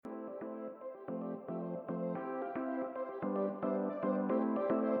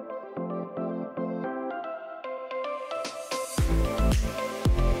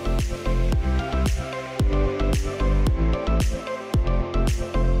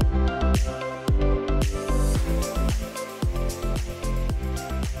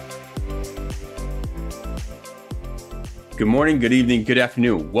Good morning, good evening, good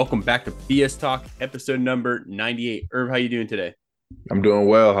afternoon. Welcome back to BS Talk, episode number 98. Irv, how you doing today? I'm doing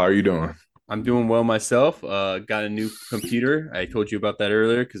well. How are you doing? I'm doing well myself. Got a new computer. I told you about that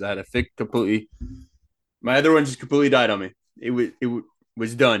earlier because I had to fix completely. My other one just completely died on me. It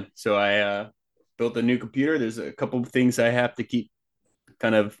was done. So I built a new computer. There's a couple of things I have to keep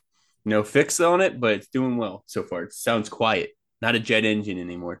kind of fixed on it, but it's doing well so far. It sounds quiet, not a jet engine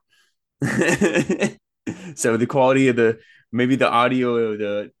anymore. So the quality of maybe the audio of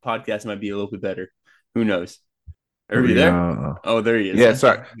the podcast might be a little bit better. Who knows? Are you there? Yeah. Oh, there he is. Yeah,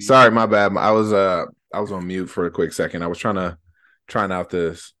 sorry, my bad. I was on mute for a quick second. I was trying out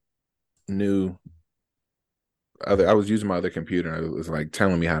this new other I was using my other computer and it was like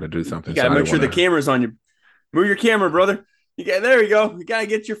telling me how to do You something. So gotta I make didn't sure want the to camera's on you. Move your camera, brother. There you go. You gotta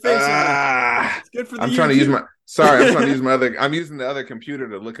get your face on there. Ah, It's good for the I'm trying to use YouTube. my sorry, I'm trying to use my other I'm using the other computer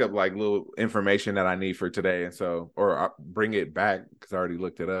to look up like little information that I need for today. And so or I bring it back because I already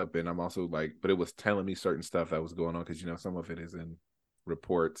looked it up and I'm also like, but it was telling me certain stuff that was going on because some of it is in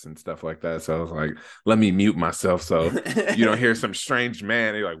reports and stuff like that. So I was like, let me mute myself so you don't hear some strange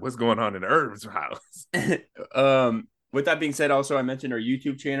man. You're like, what's going on in Irv's house? With that being said, also I mentioned our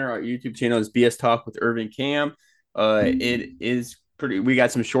YouTube channel. Our YouTube channel is BS Talk with Irvin Cam. It is pretty. We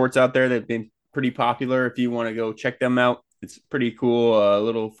got some shorts out there that've been pretty popular. If you want to go check them out, it's pretty cool.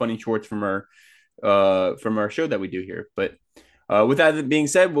 Little funny shorts from our show that we do here. But with that being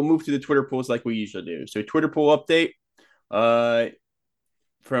said, we'll move to the Twitter polls like we usually do. So Twitter poll update.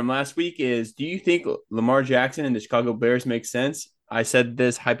 From last week is: do you think Lamar Jackson and the Chicago Bears make sense? I said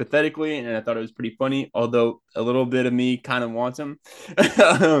this hypothetically, and I thought it was pretty funny, although a little bit of me kind of wants him.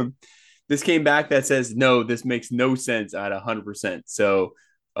 This came back that says, no, this makes no sense at 100%. So,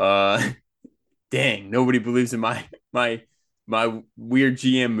 dang, nobody believes in my weird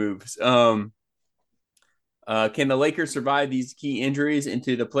GM moves. Can the Lakers survive these key injuries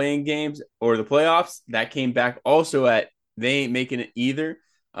into the playing games or the playoffs? That came back also at they ain't making it either.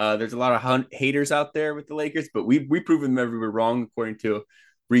 There's a lot of haters out there with the Lakers, but we proven them everywhere wrong according to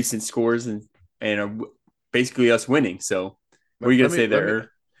recent scores and basically us winning. So what are you Let gonna me say let me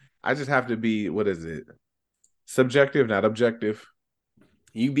there? I just have to be, what is it? Subjective, not objective.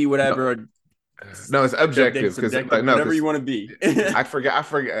 You be No, whatever no, it's objective because subjective, like no, whatever you because want to be. I forget.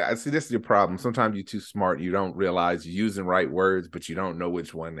 I see this is your problem. Sometimes you're too smart. You don't realize you're using right words, but you don't know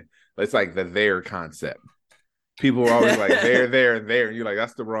which one. It's like the there concept. People are always like there, and there. And you're like,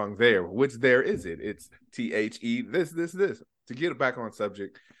 that's the wrong there. Which there is it? It's THE, this. To get it back on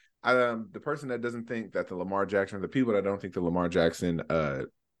subject, the person that doesn't think that the Lamar Jackson, the people that don't think the Lamar Jackson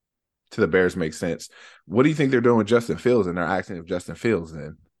to the Bears makes sense, what do you think they're doing with Justin Fields? And they're asking if Justin Fields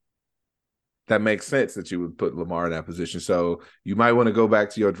then that makes sense that you would put Lamar in that position. So you might want to go back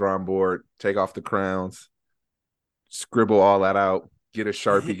to your drawing board, take off the crowns, scribble all that out, get a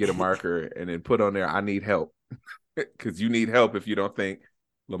Sharpie, get a marker, and then put on there, I need help. Because you need help if you don't think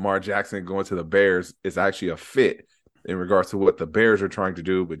Lamar Jackson going to the Bears is actually a fit in regards to what the Bears are trying to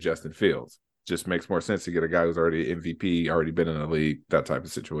do with Justin Fields. Just makes more sense to get a guy who's already MVP, already been in the league, that type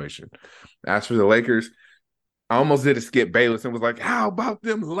of situation. As for the Lakers, I almost did a Skip Bayless and was like, how about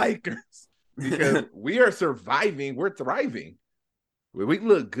them Lakers? Because we are surviving, we're thriving. We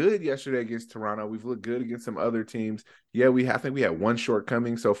looked good yesterday against Toronto. We've looked good against some other teams. Yeah, I think we had one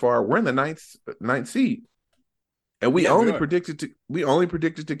shortcoming so far. We're in the ninth seed. And we Yeah, we only are.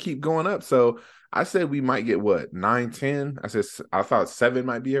 predicted to keep going up. So I said we might get what 9, 10. I thought 7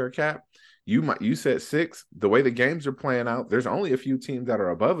 might be our cap. You said 6. The way the games are playing out, there's only a few teams that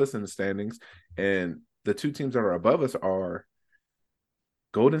are above us in the standings, and the 2 teams that are above us are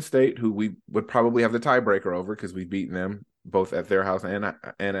Golden State, who we would probably have the tiebreaker over because we've beaten them both at their house and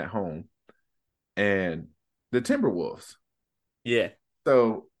at home, and the Timberwolves. Yeah.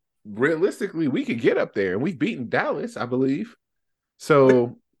 So realistically, we could get up there, and we've beaten Dallas, I believe. What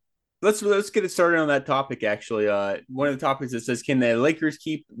So let's get it started on that topic. Actually, one of the topics that says, can the Lakers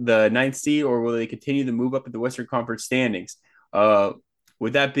keep the ninth seed, or will they continue to move up in the Western Conference standings? Uh,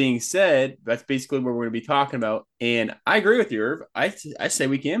 with that being said, that's basically what we're going to be talking about. And I agree with you, Irv. I say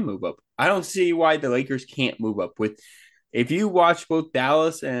we can move up. I don't see why the Lakers can't move up. With if you watch both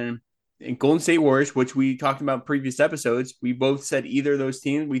Dallas and Golden State Warriors, which we talked about in previous episodes, we both said either of those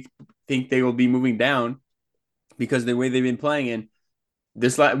teams we think they will be moving down because of the way they've been playing.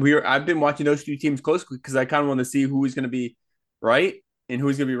 And I've been watching those two teams closely because I kind of want to see who is going to be right and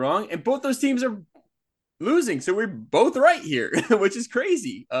who's going to be wrong. And both those teams are losing, so we're both right here, which is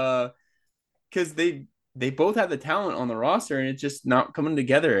crazy. Because they both have the talent on the roster and it's just not coming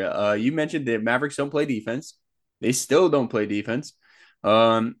together. You mentioned the Mavericks don't play defense; they still don't play defense.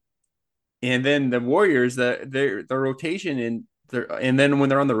 Um, And then the Warriors, the rotation and then when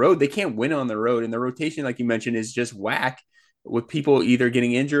they're on the road, they can't win on the road. And the rotation, like you mentioned, is just whack with people either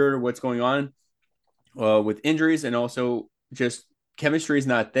getting injured or what's going on with injuries, and also just chemistry is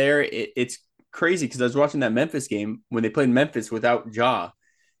not there. It's crazy because I was watching that Memphis game when they played Memphis without Ja,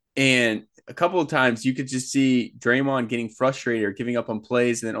 and a couple of times you could just see Draymond getting frustrated or giving up on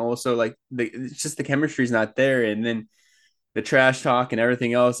plays, and then also like it's just the chemistry is not there, and then the trash talk and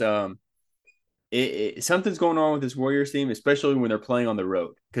everything else. Something's going on with this Warriors team, especially when they're playing on the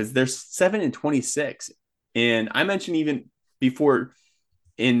road because they're 7-26. And I mentioned even before,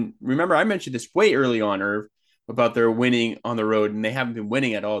 and remember, I mentioned this way early on, or about their winning on the road, and they haven't been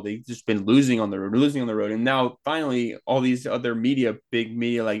winning at all. They've just been losing on the road, losing on the road. And now finally, all these other media, big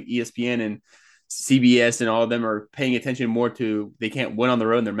media like ESPN and CBS and all of them are paying attention more to they can't win on the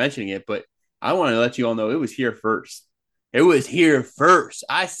road and they're mentioning it. But I want to let you all know it was here first. It was here first.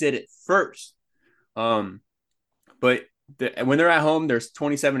 I said it first. Um, but when they're at home, there's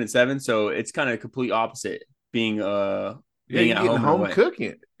 27-7, so it's kind of complete opposite being Yeah, being you're at getting home and home away.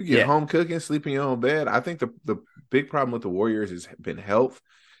 cooking. You get Yeah, home cooking, sleep in your own bed. I think the big problem with the Warriors has been health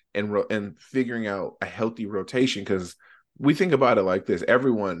and figuring out a healthy rotation because we think about it like this.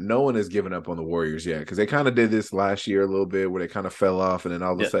 No one has given up on the Warriors yet because they kind of did this last year a little bit where they kind of fell off and then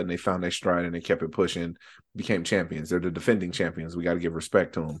all of a yeah, sudden they found their stride and they kept it pushing, became champions. They're the defending champions. We got to give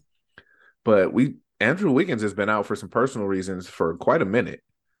respect to them. But Andrew Wiggins has been out for some personal reasons for quite a minute.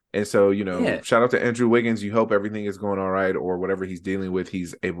 And so, yeah. shout out to Andrew Wiggins. You hope everything is going all right, or whatever he's dealing with,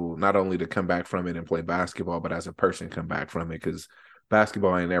 he's able not only to come back from it and play basketball, but as a person come back from it because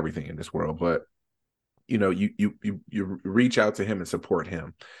basketball ain't everything in this world. But you reach out to him and support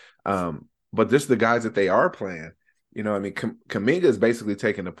him. But this the guys that they are playing. I mean, Kuminga is basically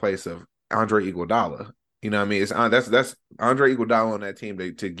taking the place of Andre Iguodala. I mean, it's that's Andre Iguodala on that team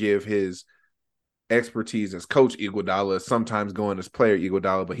to give his expertise as coach Iguodala, sometimes going as player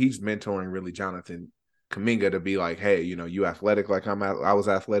Iguodala, but he's mentoring really Jonathan Kuminga to be like, hey, you athletic like I was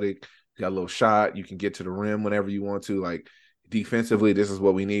athletic. You got a little shot. You can get to the rim whenever you want to. Like defensively, this is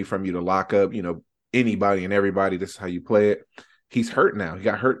what we need from you to lock up, anybody and everybody. This is how you play it. He's hurt now. He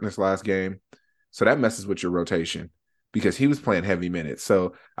got hurt in this last game. So that messes with your rotation because he was playing heavy minutes.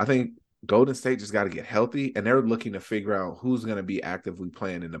 So I think Golden State just got to get healthy, and they're looking to figure out who's going to be actively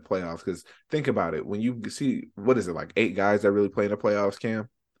playing in the playoffs. Because think about it, when you see what is it like 8 guys that really play in the playoffs, Cam?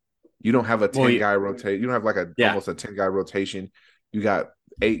 You don't have a Well, 10-guy rotate. You don't have like yeah, almost a 10-guy rotation. You got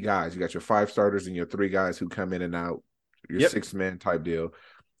 8 guys. You got your 5 starters and your 3 guys who come in and out. Your yep. 6-man type deal.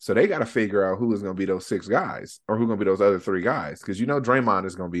 So they got to figure out who is going to be those 6 guys or who going to be those other 3 guys. Because Draymond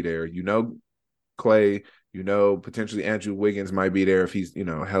is going to be there. Clay, potentially Andrew Wiggins might be there if he's,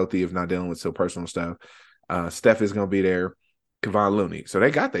 healthy, if not dealing with some personal stuff. Steph is going to be there. Kevon Looney. So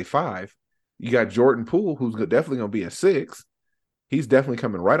they got their 5. You got Jordan Poole, who's definitely going to be a 6. He's definitely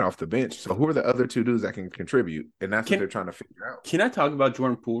coming right off the bench. So who are the other 2 dudes that can contribute? And that's what Can they're trying to figure out. can I talk about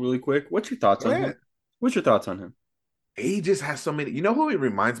Jordan Poole really quick? What's your thoughts Go on him? ahead. What's your thoughts on him? He just has so many. You know who he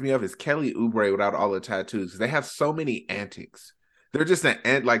reminds me of is Kelly Oubre without all the tattoos. They have so many antics. They're just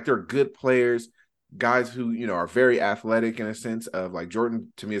like they're good players, guys who are very athletic in a sense of like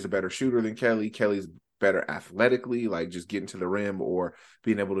Jordan to me is a better shooter than Kelly. Kelly's better athletically, like just getting to the rim or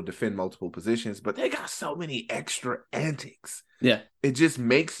being able to defend multiple positions. But they got so many extra antics. Yeah, It just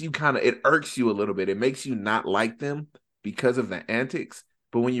makes you it irks you a little bit. It makes you not like them because of the antics.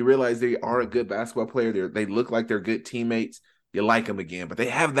 But when you realize they are a good basketball player, they look like they're good teammates. You like them again. But they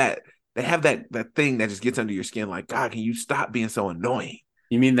have that thing that just gets under your skin. Like, God, can you stop being so annoying?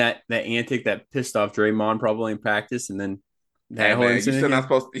 you mean that antic that pissed off Draymond probably in practice, and then that Hey whole man, incident again?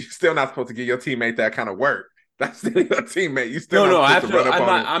 you're still not supposed to give your teammate that kind of work. That's still your teammate. You're still No, not no, supposed to run absolutely. up I'm on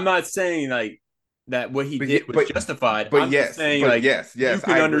not. him. I'm not saying like that. What he But did was but justified. but I'm just yes, saying but like yes, you yes,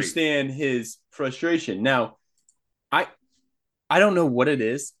 can I agree. understand his frustration. Now, I I don't know what it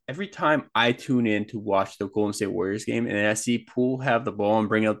is. Every time I tune in to watch the Golden State Warriors game and I see Poole have the ball and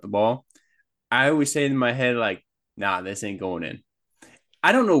bring out the ball, I always say in my head like, "Nah, this ain't going in."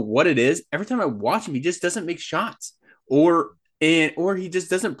 I don't know what it is. Every time I watch him, he just doesn't make shots, or he just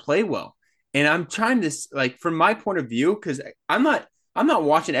doesn't play well. And I'm trying to like from my point of view because I'm not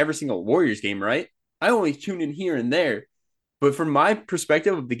watching every single Warriors game, right? I only tune in here and there. But from my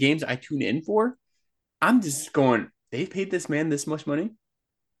perspective of the games I tune in for, I'm just going, they paid this man this much money.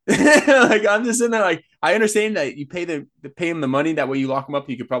 Like I'm just sitting there like I understand that you pay him the money that way you lock him up,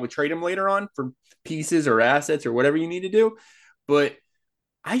 you could probably trade him later on for pieces or assets or whatever you need to do. But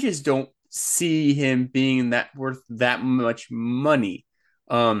I just don't see him being that worth that much money.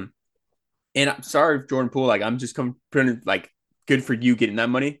 And I'm sorry, Jordan Poole. Like I'm just comparing, like good for you getting that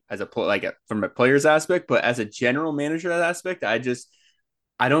money as from a player's aspect, but as a general manager aspect, I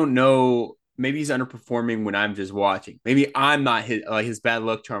don't know. Maybe he's underperforming when I'm just watching. Maybe I'm not his bad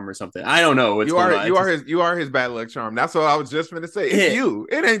luck charm or something. I don't know what's going on. You are his bad luck charm. That's what I was just going to say. It's Yeah. you.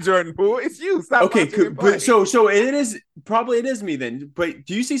 It ain't Jordan Poole. It's you. Stop Okay, watching him play. but so it is probably it is me then. But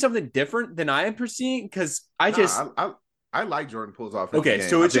do you see something different than I am perceiving? Because I like Jordan Poole's offense. Okay, game.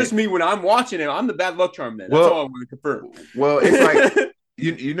 so it's just me when I'm watching him. I'm the bad luck charm then. That's all I'm going to confirm. Well, it's like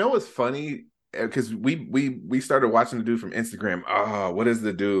you know what's funny, because we started watching the dude from Instagram. Oh, what is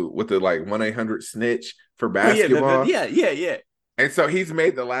the dude with the like 1-800-snitch for basketball? Yeah. And so he's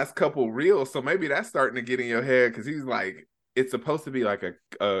made the last couple reels. So maybe that's starting to get in your head, because he's like, it's supposed to be like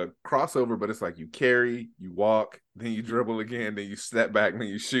a crossover, but it's like you carry, you walk, then you dribble again, then you step back, then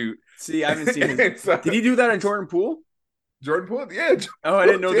you shoot. See, I haven't seen his. So, did he do that on Jordan Poole? Jordan Poole, yeah. Oh, I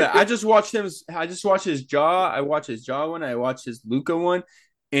didn't know that. I just watched him. I just watched his jaw. I watched his jaw one. I watched his Luka one.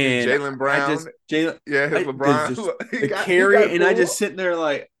 And Jaylen Brown. His LeBron. The carry, and I just sitting there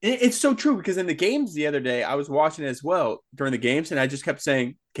like, it's so true, because in the games the other day, I was watching it as well during the games, and I just kept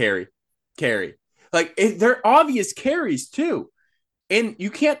saying, carry. Like, they're obvious carries too. And you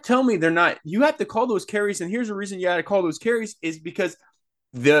can't tell me they're not. You have to call those carries, and here's the reason you got to call those carries is because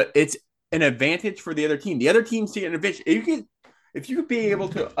it's an advantage for the other team. The other team see an advantage. If you could be able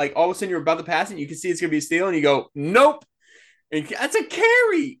to, like, all of a sudden you're about to pass and you can see it's going to be a steal, and you go, nope. And that's a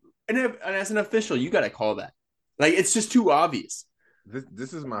carry. And as an official, you got to call that. Like, it's just too obvious.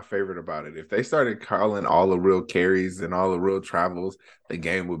 This is my favorite about it. If they started calling all the real carries and all the real travels, the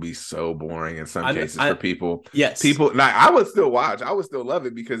game would be so boring in some cases for people. Yes. People, like, I would still watch. I would still love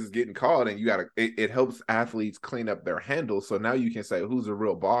it because it's getting called, and it helps athletes clean up their handles. So now you can say who's a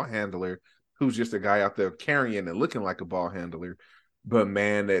real ball handler, who's just a guy out there carrying and looking like a ball handler. But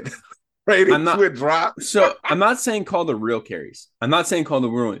man, that ratings would drop. So I'm not saying call the real carries. I'm not saying call the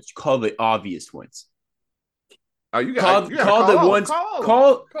real ones. Call the obvious ones. Oh, you got call the ones.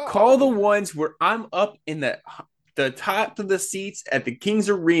 Call the ones where I'm up in the top of the seats at the Kings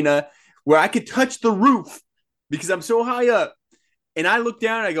Arena, where I could touch the roof because I'm so high up, and I look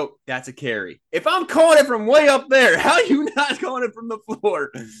down and I go, "That's a carry." If I'm calling it from way up there, how are you not calling it from the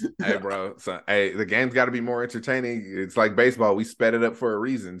floor? Hey, bro. So, the game's got to be more entertaining. It's like baseball. We sped it up for a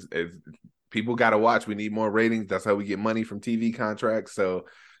reason. People got to watch. We need more ratings. That's how we get money from TV contracts. So.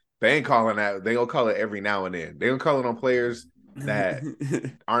 They ain't calling that. They gonna call it every now and then. They gonna call it on players that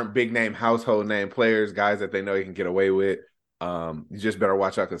aren't big name, household name players, guys that they know you can get away with. You just better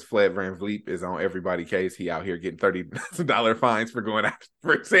watch out, because Fred VanVleet is on everybody's case. He out here getting $30 fines for going out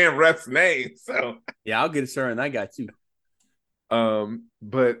for saying ref's name. So yeah, I'll get a start on that guy too.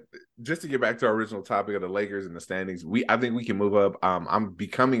 But just to get back to our original topic of the Lakers and the standings, I think we can move up. I'm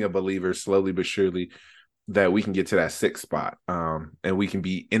becoming a believer slowly but surely that we can get to that 6th spot, and we can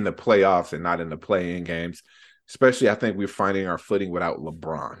be in the playoffs and not in the play-in games. Especially, I think we're finding our footing without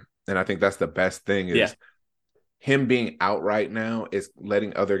LeBron, and I think that's the best thing is him being out right now is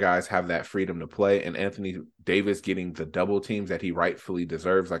letting other guys have that freedom to play, and Anthony Davis getting the double teams that he rightfully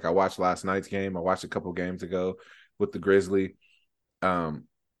deserves. Like, I watched last night's game. I watched a couple games ago with the Grizzlies.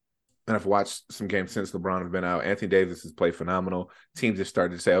 And I've watched some games since LeBron has been out. Anthony Davis has played phenomenal. Teams have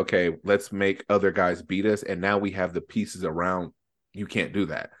started to say, okay, let's make other guys beat us. And now we have the pieces around. You can't do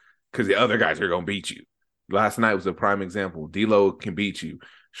that because the other guys are going to beat you. Last night was a prime example. D'Lo can beat you.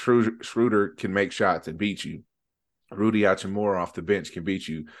 Schroeder can make shots and beat you. Rudy Hachimura off the bench can beat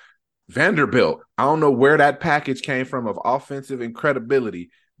you. Vanderbilt, I don't know where that package came from of offensive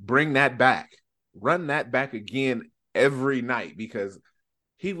incredibility. Bring that back. Run that back again every night, because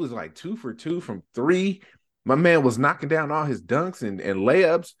he was like 2 for 2 from 3. My man was knocking down all his dunks and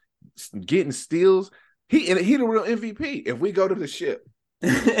layups, getting steals. He the real MVP. If we go to the ship,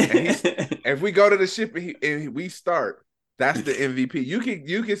 if we go to the ship and we start, that's the MVP. You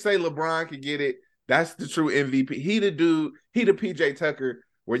can say LeBron can get it. That's the true MVP. He the dude. He the PJ Tucker.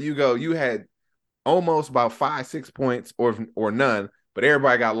 Where you go, you had almost about 5-6 points or none, but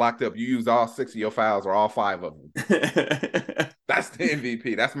everybody got locked up. You used all 6 of your fouls or all 5 of them. That's the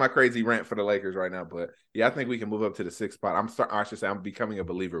MVP. That's my crazy rant for the Lakers right now. But yeah, I think we can move up to the 6th spot. I'm becoming a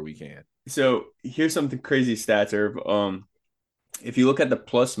believer we can. So here's something crazy stats, Irv. If you look at the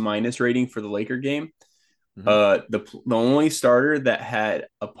plus minus rating for the Laker game, the only starter that had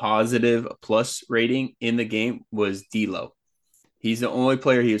a positive plus rating in the game was D'Lo. He's the only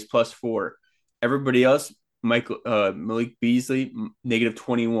player. He was +4. Everybody else, Malik Beasley,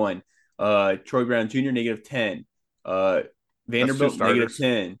 -21. Troy Brown Jr., -10. Vanderbilt,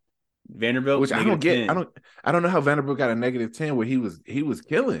 -10. Vanderbilt, which I don't get. I don't know how Vanderbilt got a -10 where he was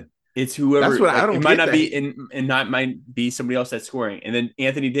killing. It's whoever. That's what I Like it don't might get not that. be, and not might be somebody else that's scoring. And then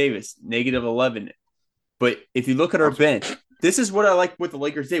Anthony Davis -11. But if you look at our I'm bench, this is what I like what the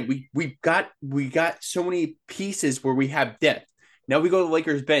Lakers did. We got so many pieces where we have depth. Now we go to the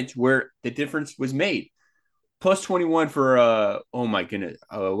Lakers bench where the difference was made. +21 for oh my goodness,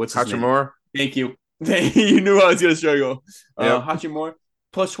 what's his name? Hachimura. Thank you. You knew I was gonna struggle. Yep. Hachimura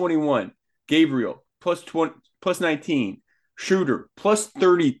 +21, Gabriel +20, +19, Shooter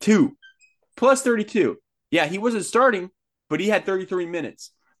 +32, +32. Yeah, he wasn't starting, but he had 33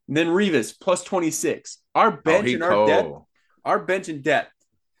 minutes. And then Rivas +26. Oh, he cold. Our bench and depth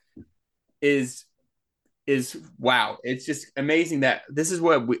is wow. It's just amazing that this is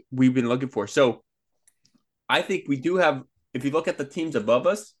what we've been looking for. So I think we do have, if you look at the teams above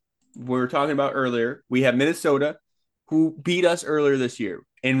us, we were talking about earlier, we have Minnesota, who beat us earlier this year.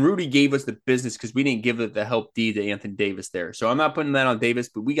 And Rudy gave us the business because we didn't give the help D to Anthony Davis there. So I'm not putting that on Davis,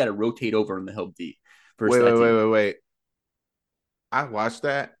 but we got to rotate over on the help D versus Wait, that wait, wait, team. wait, wait. I watched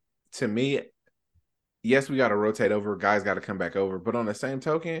that. To me, yes, we got to rotate over. Guys got to come back over. But on the same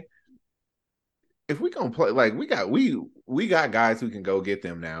token, if we gonna play, like we got guys who can go get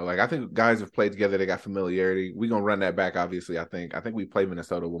them now. Like I think guys have played together. They got familiarity. We gonna run that back. Obviously, I think we play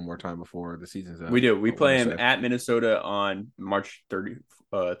Minnesota one more time before the season's up. We do. We I wanna play him say. at Minnesota on March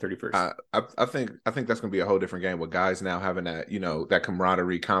 31st. I think that's gonna be a whole different game with guys now having that that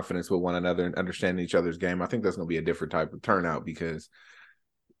camaraderie, confidence with one another, and understanding each other's game. I think that's gonna be a different type of turnout because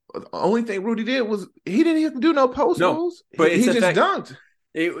the only thing Rudy did was he didn't even do no post moves. But He it's a just fact. dunked.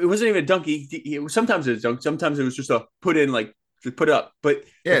 It wasn't even a dunk. Sometimes it was dunk. Sometimes it was just a put in, like just put up. But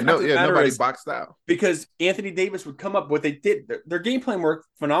Nobody boxed out. because Anthony Davis would come up. What they did, their game plan worked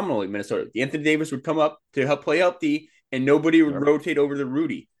phenomenally. Minnesota. Anthony Davis would come up to help play up D, and nobody would rotate over to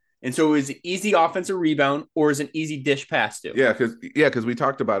Rudy. And so it was an easy offensive rebound or is an easy dish pass to. Because we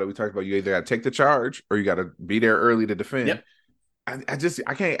talked about it. We talked about you either got to take the charge or you got to be there early to defend. Yep. I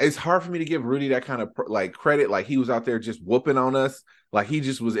can't. It's hard for me to give Rudy that kind of like credit. Like he was out there just whooping on us. Like he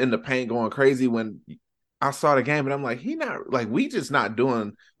just was in the paint going crazy when I saw the game, and I'm like, we not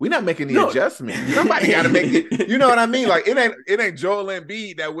making the adjustment. Somebody got to make it. You know what I mean? Like it ain't Joel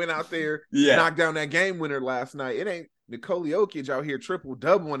Embiid that went out there, knocked down that game winner last night. It ain't Nikola Jokic out here triple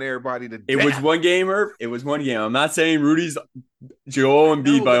doubling everybody to death. It was one game, Irv. It was one game. I'm not saying Rudy's Joel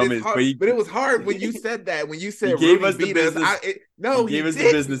Embiid by all means, but it was hard when you said that. When you said he gave Rudy us the beat business. us, he gave us didn't.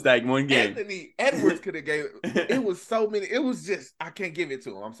 the business that one game. Anthony Edwards could have gave it. It was so many. It was just I can't give it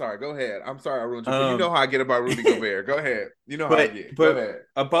to him. I'm sorry. Go ahead. I'm sorry I ruined you. But you know how I get about Rudy Gobert. Go ahead. You know how I get. Go ahead.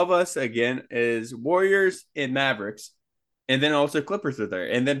 Above us again is Warriors and Mavericks, and then also Clippers are there,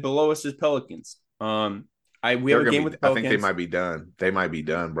 and then below us is Pelicans. We have a game with the Pelicans. I think they might be done. They might be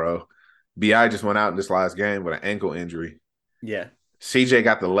done, bro. BI just went out in this last game with an ankle injury. Yeah. CJ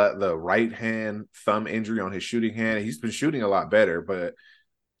got the right hand thumb injury on his shooting hand. He's been shooting a lot better, but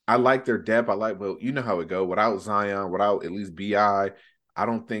I like their depth. You know how it go. Without Zion, without at least BI, I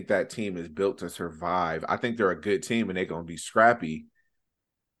don't think that team is built to survive. I think they're a good team and they're going to be scrappy.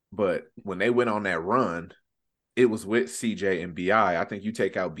 But when they went on that run, it was with CJ and BI. I think you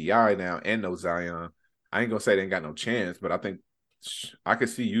take out BI now and no Zion. I ain't gonna say they ain't got no chance, but I think I could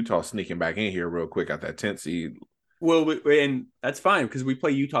see Utah sneaking back in here real quick at that 10th seed. Well, and that's fine because we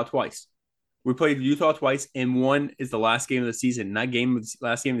play Utah twice. We played Utah twice, and one is the last game of the season. And that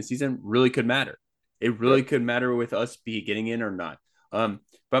last game of the season really could matter. It really could matter with us getting in or not. But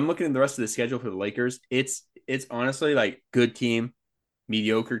I'm looking at the rest of the schedule for the Lakers. It's honestly like good team,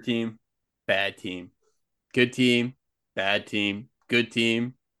 mediocre team, bad team, good team, bad team, good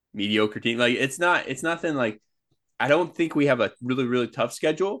team, mediocre team. Like it's nothing like, I don't think we have a really, really tough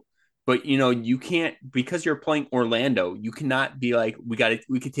schedule, but you can't, because you're playing Orlando, you cannot be like, we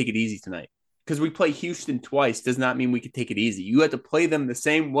could take it easy tonight. Because we play Houston twice does not mean we could take it easy. You have to play them the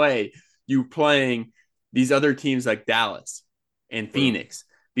same way you're playing these other teams like Dallas and Phoenix.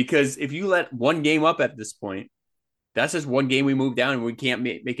 Because if you let one game up at this point, that's just one game we move down and we can't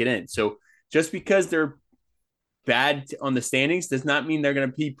make it in. So just because they're bad on the standings does not mean they're going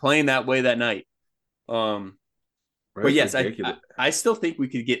to be playing that way that night. But yes, I still think we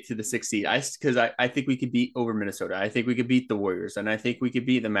could get to the 6th seed. Because I think we could beat over Minnesota. I think we could beat the Warriors, and I think we could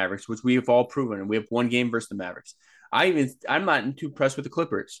beat the Mavericks, which we have all proven. And we have one game versus the Mavericks. I'm not too impressed with the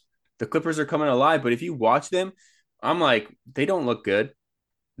Clippers. The Clippers are coming alive, but if you watch them, I'm like, they don't look good.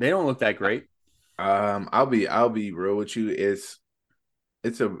 They don't look that great. I'll be real with you. It's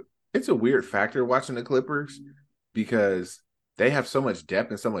a weird factor watching the Clippers because they have so much depth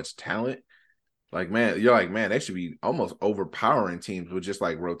and so much talent. Like, man, you're like, man, they should be almost overpowering teams with just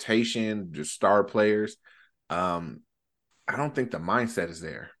like rotation, just star players. I don't think the mindset is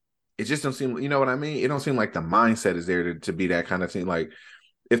there. it just don't seem, you know what I mean? It don't seem like the mindset is there to be that kind of thing. Like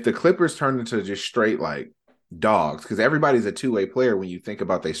if the Clippers turn into just straight like dogs, because everybody's a two-way player when you think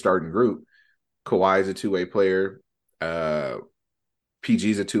about their starting group. Kawhi is a two-way player.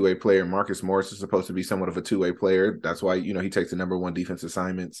 PG's a two-way player. Marcus Morris is supposed to be somewhat of a two-way player. That's why, he takes the number one defense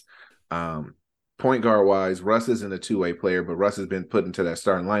assignments. Point guard wise, Russ isn't a two-way player, but Russ has been put into that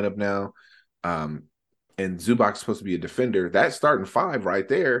starting lineup now. And Zubac's supposed to be a defender. That starting five right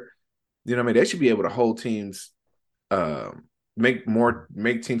there, they should be able to hold teams, make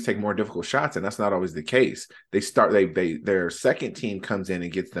teams take more difficult shots, and that's not always the case. Their second team comes in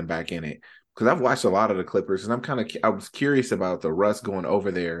and gets them back in it. Because I've watched a lot of the Clippers, and I was curious about the Russ going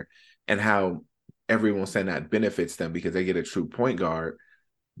over there and how everyone's saying that benefits them because they get a true point guard,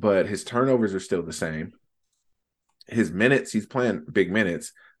 but his turnovers are still the same. His minutes, he's playing big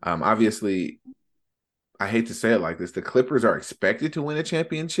minutes. Obviously, I hate to say it like this, the Clippers are expected to win a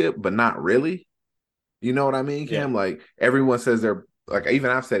championship, but not really. You know what I mean, Cam? Yeah. Like everyone says they're like, even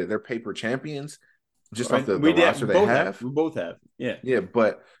I've said it, they're paper champions just off the roster they have. We both have. Yeah. Yeah,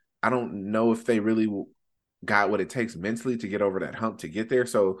 but I don't know if they really got what it takes mentally to get over that hump to get there.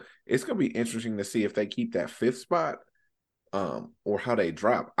 So it's going to be interesting to see if they keep that fifth spot or how they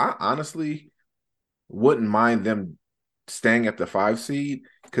drop. I honestly wouldn't mind them staying at the 5 seed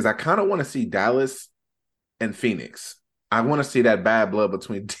because I kind of want to see Dallas and Phoenix. I want to see that bad blood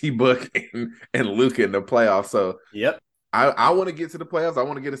between D-Book and Luka in the playoffs. So yep. I want to get to the playoffs. I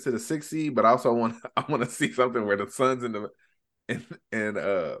want to get us to the 6 seed, but also I want to see something where the Suns and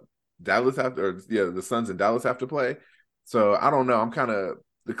Dallas the Suns and Dallas have to play. So I don't know.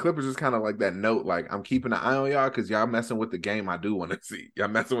 The Clippers is kind of like that note. Like I'm keeping an eye on y'all because y'all messing with the game I do want to see. Y'all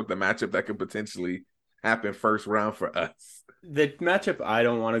messing with the matchup that could potentially happen first round for us. The matchup I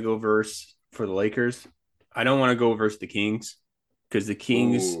don't want to go versus for the Lakers. I don't want to go versus the Kings because the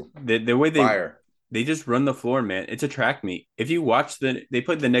Kings, the way they just run the floor, man. It's a track meet. If you watch they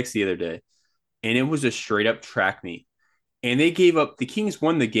played the Knicks the other day, and it was a straight up track meet. And the Kings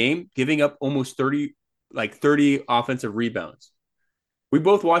won the game, giving up almost 30 offensive rebounds. We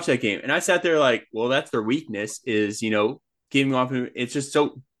both watched that game. And I sat there like, well, that's their weakness is, giving off. The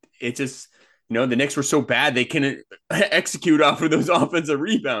Knicks were so bad they couldn't execute off of those offensive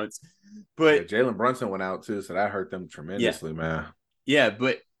rebounds. But Jalen Brunson went out too, so that hurt them tremendously, man. Yeah,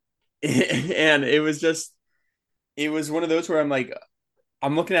 and it was one of those where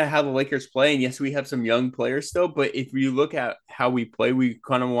I'm looking at how the Lakers play, and yes, we have some young players still, but if you look at how we play, we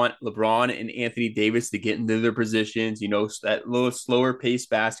kind of want LeBron and Anthony Davis to get into their positions, that little slower pace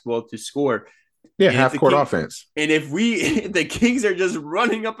basketball to score. Yeah, half-court offense. And if the Kings are just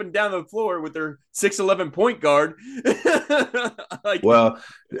running up and down the floor with their 6'11" point guard. Well,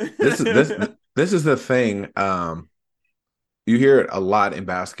 this is the thing. You hear it a lot in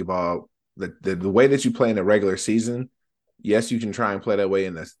basketball. The way that you play in the regular season, yes, you can try and play that way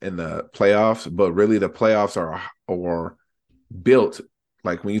in the playoffs, but really the playoffs are built.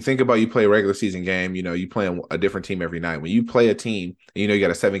 Like when you think about you play a regular season game, you play a different team every night. When you play a team, and you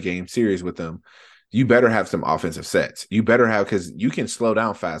got a 7-game series with them, you better have some offensive sets. You better have, because you can slow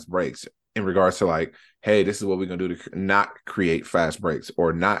down fast breaks in regards to like, hey, this is what we're going to do to not create fast breaks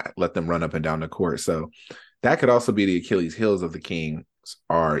or not let them run up and down the court. So that could also be the Achilles heels of the Kings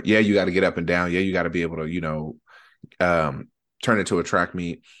are, yeah, you got to get up and down. Yeah, you got to be able to, turn into a track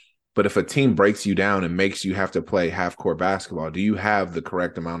meet. But if a team breaks you down and makes you have to play half-court basketball, do you have the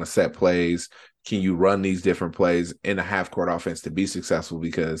correct amount of set plays? Can you run these different plays in a half-court offense to be successful?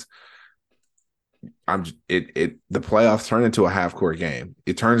 Because the playoffs turn into a half-court game.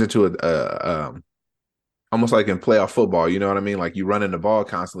 It turns into almost like in playoff football, you know what I mean? Like you running the ball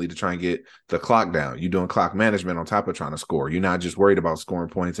constantly to try and get the clock down. You're doing clock management on top of trying to score. You're not just worried about scoring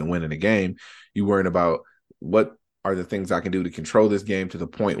points and winning the game. You're worried about what are the things I can do to control this game to the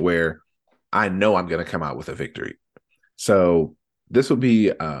point where I know I'm going to come out with a victory. So this will be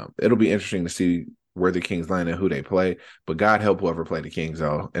it'll be interesting to see where the Kings land and who they play. But God help whoever play the Kings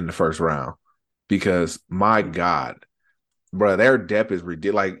though in the first round, because my God, bro, their depth is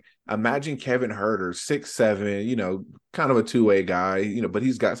ridiculous. Like imagine Kevin Huerter, 6'7", kind of a two-way guy, but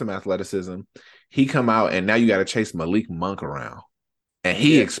he's got some athleticism. He come out and now you got to chase Malik Monk around, and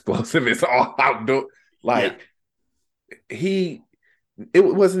he explosive. It's all outdoor. It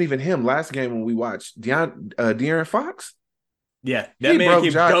wasn't even him last game when we watched De'Aaron Fox. Yeah, that man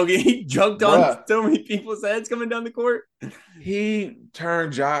kept dunking. He jumped on so many people's heads coming down the court. He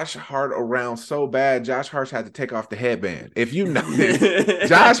turned Josh Hart around so bad, Josh Hart had to take off the headband. If you notice,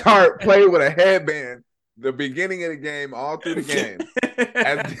 Josh Hart played with a headband the beginning of the game, all through the game.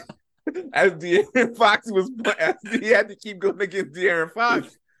 As De'Aaron Fox he had to keep going against De'Aaron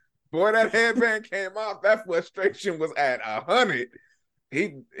Fox. Boy, that headband came off. That frustration was at 100.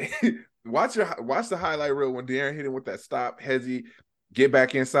 He watch the highlight reel when De'Aaron hit him with that stop, Hezzy get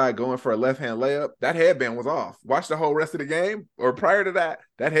back inside, going for a left-hand layup. That headband was off. Watch the whole rest of the game, or prior to that,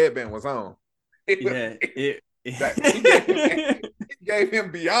 that headband was on. He gave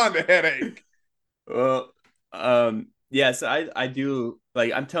him beyond a headache. Well, yes, I do.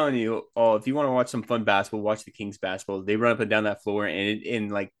 Like, I'm telling you, if you want to watch some fun basketball, watch the Kings basketball. They run up and down that floor, and in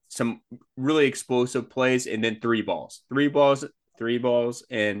like some really explosive plays, and then three balls,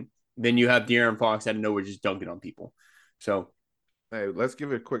 and then you have De'Aaron Fox out of nowhere just dunking on people. So, hey, let's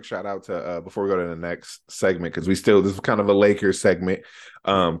give a quick shout out to before we go to the next segment, because this is kind of a Lakers segment.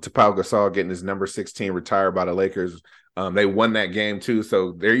 To Pau Gasol getting his number 16 retired by the Lakers. They won that game too.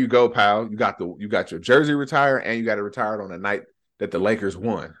 So there you go, pal. You got your jersey retired, and you got it retired on the night that the Lakers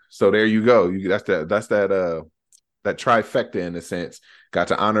won. So there you go. That's that trifecta in a sense. Got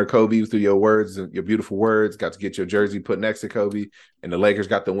to honor Kobe through your words, your beautiful words. Got to get your jersey put next to Kobe, and the Lakers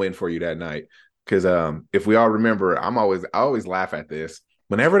got the win for you that night. Because if we all remember, I always laugh at this.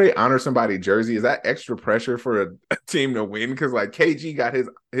 Whenever they honor somebody's jersey, is that extra pressure for a team to win? Because like KG got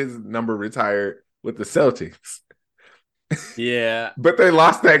his number retired with the Celtics. Yeah, but they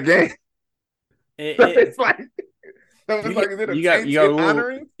lost that game. It's like, is it a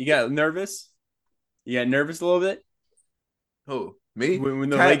honoring? You got nervous? You got nervous a little bit? Who? Me? When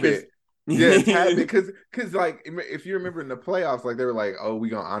the Lakers... Yeah, tad bit. Because like, if you remember in the playoffs, like they were like, oh, we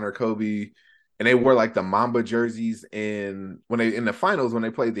gonna honor Kobe. And they wore like the Mamba jerseys in the finals when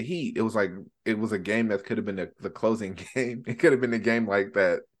they played the Heat. It was a game that could have been the closing game. It could have been a game like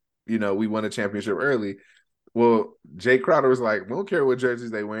that. We won a championship early. Well, Jay Crowder was like, we don't care what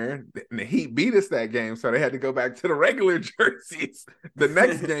jerseys they wearing. And the Heat beat us that game, so they had to go back to the regular jerseys the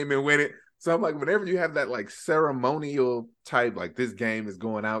next game and win it. So I'm like, whenever you have that like ceremonial type, like this game is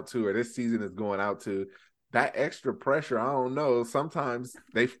going out to, or this season is going out to, that extra pressure, I don't know. Sometimes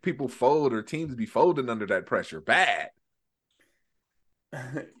people fold, or teams be folding under that pressure. Bad.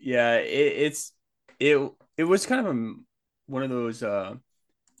 Yeah, it was kind of one of those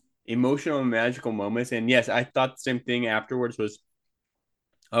emotional and magical moments. And yes, I thought the same thing afterwards was,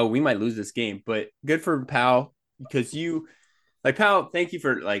 oh, we might lose this game, but good for Pau, because Pau, thank you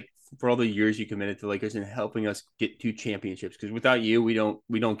for all the years you committed to Lakers and helping us get 2 championships. Because without you, we don't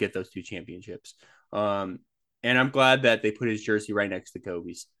get those 2 championships. And I'm glad that they put his jersey right next to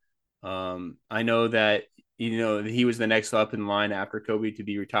Kobe's. I know that, he was the next up in line after Kobe to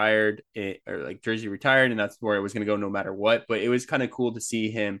be retired, or like jersey retired, and that's where it was going to go no matter what. But it was kind of cool to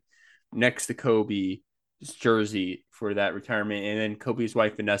see him next to Kobe's jersey for that retirement. And then Kobe's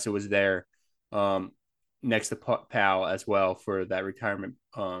wife, Vanessa, was there next to Pau as well for that retirement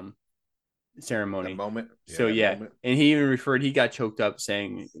ceremony. That moment. Yeah, so yeah, moment. And he even he got choked up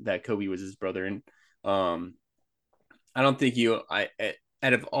saying that Kobe was his brother. And I don't think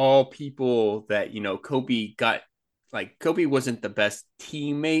out of all people that, Kobe got, like, Kobe wasn't the best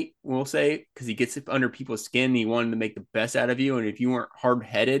teammate, we'll say, because he gets under people's skin. He wanted to make the best out of you. And if you weren't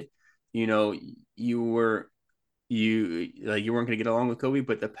hard-headed, you weren't going to get along with Kobe.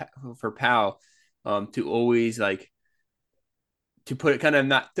 But for Pau, to always to put it kind of,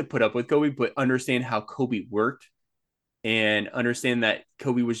 not to put up with Kobe, but understand how Kobe worked and understand that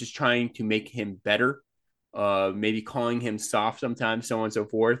Kobe was just trying to make him better. Maybe calling him soft sometimes, so on and so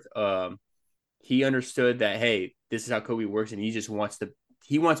forth. He understood that, hey, this is how Kobe works, and he just wants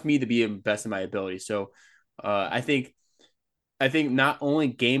me to be the best of my ability. So I think not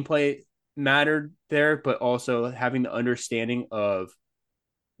only gameplay mattered there, but also having the understanding of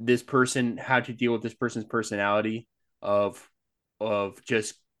this person, how to deal with this person's personality of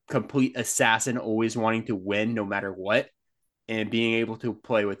just complete assassin, always wanting to win no matter what, and being able to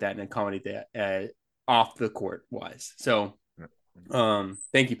play with that and accommodate that off the court wise. So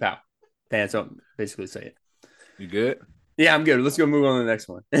thank you, Pau. Fans don't basically say it. You good? Yeah, I'm good. Let's go move on to the next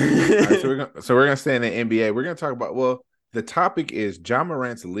one. All right, so we're gonna stay in the NBA. We're gonna talk about, the topic is Ja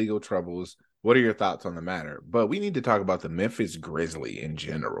Morant's legal troubles. What are your thoughts on the matter? But we need to talk about the Memphis Grizzlies in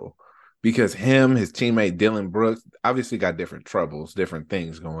general, because his teammate Dylan Brooks obviously got different troubles, different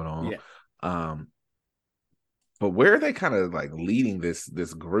things going on. Yeah. But where are they kind of like leading this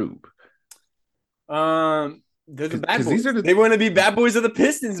group? They're the bad boys. They want to be bad boys of the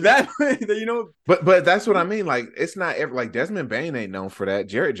Pistons. Bad boys, But that's what I mean. Like, it's not like Desmond Bane ain't known for that.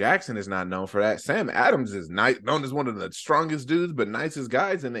 Jarrett Jackson is not known for that. Sam Adams is known as one of the strongest dudes, but nicest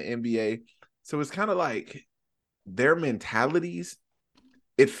guys in the NBA. So it's kind of like their mentalities.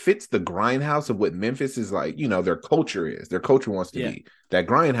 It fits the grindhouse of what Memphis is like. Their culture is. Their culture wants to be that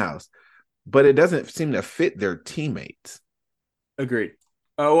grindhouse, but it doesn't seem to fit their teammates. Agreed.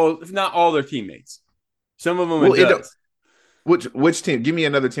 Well, if not all their teammates. Some of them Well, it it don't. does. Which team? Give me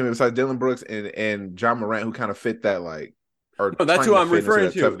another team besides Dylan Brooks and John Morant who kind of fit that like are No, that's trying who to I'm fit into referring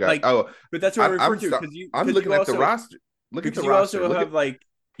that tough to. guy. Like, Oh, but that's what I'm referring to I'm looking at the roster. Look at the because you roster. also Look at have like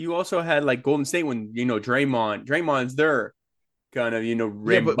you also had like Golden State when Draymond's their kind of yeah,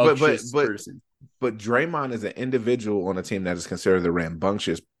 rambunctious person. but Draymond is an individual on a team that is considered the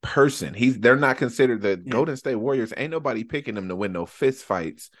rambunctious person. They're not considered the Yeah. Golden State Warriors. Ain't nobody picking them to win no fist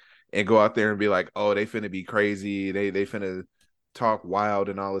fights and go out there and be like, oh, they finna be crazy. They finna talk wild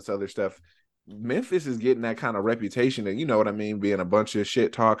and all this other stuff. Memphis is getting that kind of reputation, and you know what I mean, being a bunch of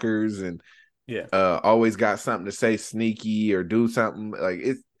shit talkers and Yeah. always got something to say sneaky or do something. Like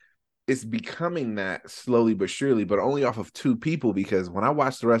it's becoming that slowly but surely, but only off of two people. Because when I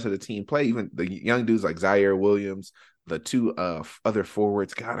watch the rest of the team play, even the young dudes like Zaire Williams, the two other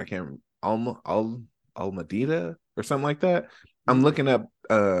forwards, God, I can't Almadita or something like that. I'm looking at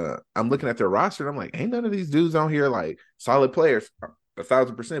their roster and I'm like, ain't none of these dudes on here like solid players.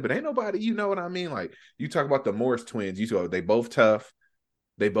 1,000%, but ain't nobody, you know what I mean? Like you talk about the Morris twins, they both tough,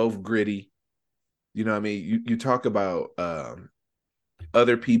 they both gritty. You know what I mean? You talk about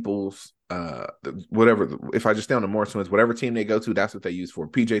other people's whatever. If I just stay on the Morris twins, whatever team they go to, that's what they use for.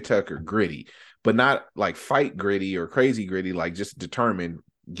 PJ Tucker, gritty, but not like fight gritty or crazy gritty, like just determined,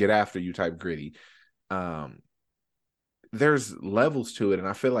 get after you type gritty. There's levels to it, and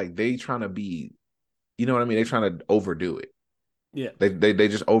I feel like they trying to be, you know what I mean? They trying to overdo it. Yeah. They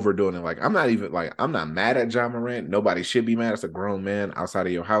just overdoing it. Like I'm not mad at John Morant. Nobody should be mad. It's a grown man outside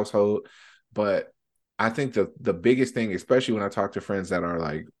of your household. But I think the biggest thing, especially when I talk to friends that are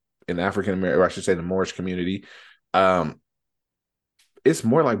like in African American, or I should say the Moorish community, it's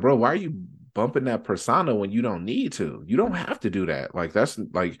more like, bro, why are you bumping that persona when you don't need to? You don't have to do that. Like that's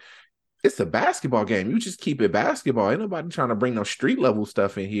like it's a basketball game. You just keep it basketball. Ain't nobody trying to bring no street level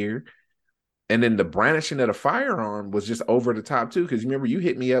stuff in here. And then the brandishing of the firearm was just over the top too. Because you remember you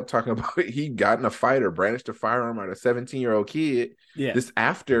hit me up talking about he got in a fight or brandished a firearm at a 17-year-old kid. Yeah. This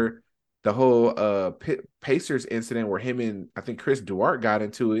after the whole Pacers incident where him and I think Chris Duarte got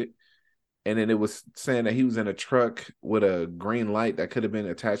into it. And then it was saying that he was in a truck with a green light that could have been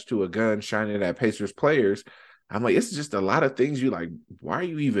attached to a gun shining at Pacers players. I'm like, it's just a lot of things you like. Why are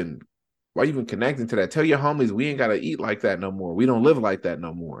you even connecting to that? Tell your homies we ain't got to eat like that no more. We don't live like that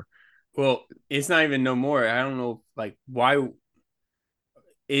no more. Well, it's not even no more. I don't know like why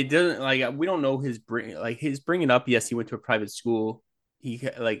it doesn't like we don't know his bringing up. Yes, he went to a private school. He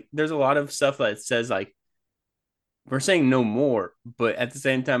like there's a lot of stuff that says like we're saying no more, but at the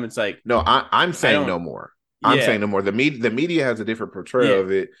same time, it's like no, I'm saying no more. Yeah. I'm saying no more. The media has a different portrayal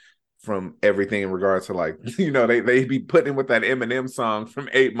of it from everything in regards to like they be putting with that Eminem song from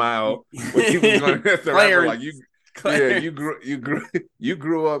 8 Mile when he was going to rapper like you. Clarence. Yeah, you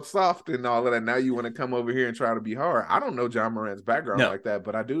grew up soft and all of that. Now you want to come over here and try to be hard. I don't know John Morant's background like that,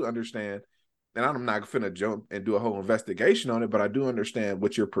 but I do understand. And I'm not finna jump and do a whole investigation on it, but I do understand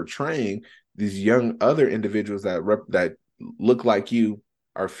what you're portraying. These young other individuals that look like you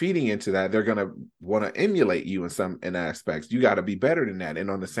are feeding into that. They're gonna want to emulate you in aspects. You got to be better than that.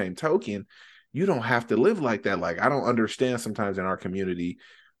 And on the same token, you don't have to live like that. Like I don't understand sometimes in our community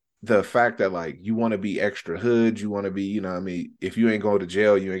the fact that like you want to be extra hood, you want to be, you know what I mean, if you ain't going to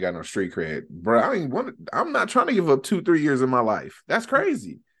jail, you ain't got no street cred. Bro, I'm not trying to give up 2-3 years of my life. That's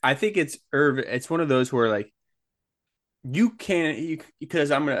crazy. I think it's one of those where like you can't because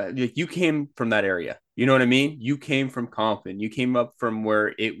you came from that area. You know what I mean? You came from Compton. You came up from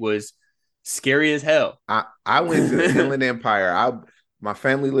where it was scary as hell. I went to the Inland Empire. My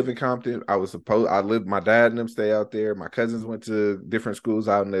family lived in Compton. My dad and them stay out there. My cousins went to different schools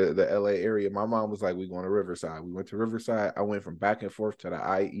out in the LA area. My mom was like, we going to Riverside. We went to Riverside. I went from back and forth to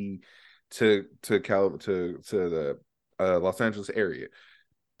the IE to the Los Angeles area.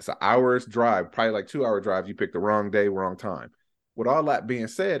 It's an hour's drive, probably like 2 hour drive. You picked the wrong day, wrong time. With all that being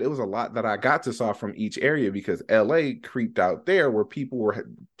said, it was a lot that I got to saw from each area because LA creeped out there where people were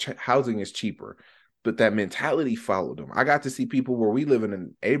housing is cheaper. But that mentality followed them. I got to see people where we live in a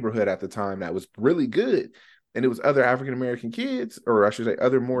neighborhood at the time that was really good. And it was other African-American kids, or I should say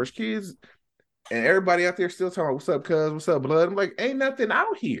other Moorish kids. And everybody out there still talking, what's up, cuz? What's up, blood? I'm like, ain't nothing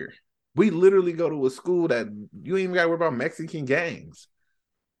out here. We literally go to a school that you ain't even got to worry about Mexican gangs.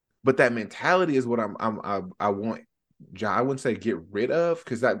 But that mentality is what I want. I wouldn't say get rid of,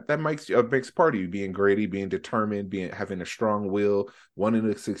 because that makes a big part of you being gritty, being determined, having a strong will, wanting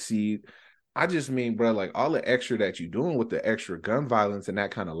to succeed. I just mean, bro, like all the extra that you're doing with the extra gun violence and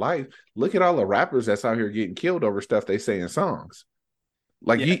that kind of life. Look at all the rappers that's out here getting killed over stuff they say in songs.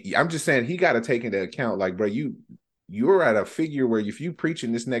 Like I'm just saying, he got to take into account, like, bro, you you're at a figure where if you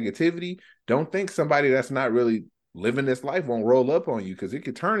preaching this negativity, don't think somebody that's not really living this life won't roll up on you, because it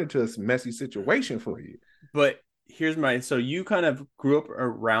could turn into a messy situation for you. But here's my so you kind of grew up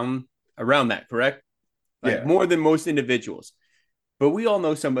around that, correct? Like Yeah. more than most individuals. But we all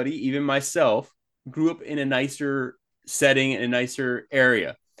know somebody, even myself, grew up in a nicer setting in a nicer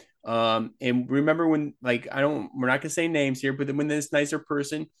area. And remember when, like, we're not gonna say names here, but then when this nicer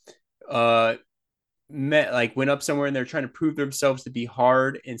person uh went up somewhere and they're trying to prove themselves to be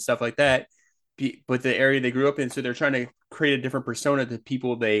hard and stuff like that, but the area they grew up in, so they're trying to create a different persona to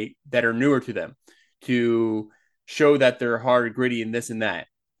people that are newer to them, to show that they're hard, gritty, and this and that.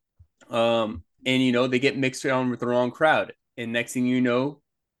 And they get mixed around with the wrong crowd, and next thing you know,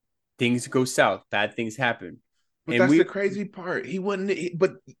 things go south, bad things happen. But And that's the we crazy part. He wouldn't.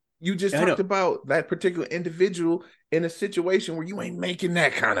 But you just I talked know. about that particular individual in a situation where you ain't making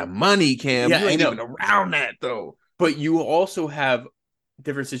that kind of money, Cam. Yeah, You I ain't know. even around that though. But you also have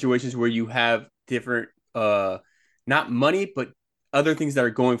different situations where you have different not money, but other things that are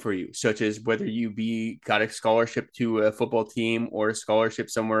going for you, such as whether you got a scholarship to a football team or a scholarship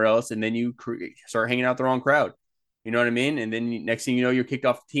somewhere else, and then you start hanging out the wrong crowd. You know what I mean? And then next thing you know, you're kicked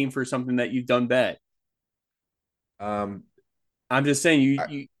off the team for something that you've done bad. Um, I'm just saying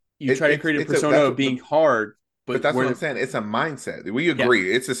I, you try to create a it's a persona that's of being hard, but but that's what where I'm saying. It's a mindset. We yeah,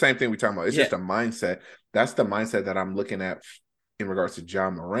 agree. It's the same thing we talking about. It's yeah, just a mindset. That's the mindset that I'm looking at in regards to Ja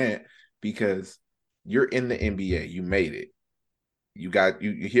Morant, because you're in the NBA. You made it. You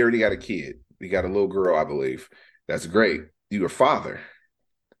already got a kid. You got a little girl, I believe. That's great. You're a father.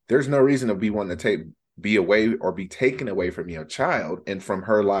 There's no reason to be wanting to be away or be taken away from your child and from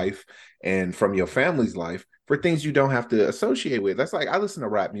her life and from your family's life for things you don't have to associate with. That's like, I listen to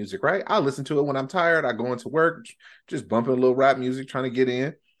rap music, right? I listen to it when I'm tired. I go into work, just bumping a little rap music, trying to get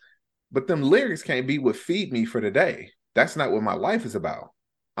in. But them lyrics can't be what feed me for the day. That's not what my life is about.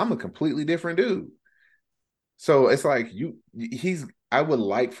 I'm a completely different dude. So it's like I would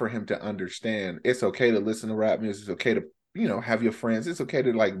like for him to understand it's okay to listen to rap music. It's okay to, have your friends. It's okay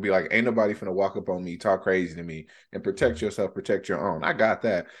to like be like, ain't nobody finna walk up on me, talk crazy to me, and protect yourself, protect your own. I got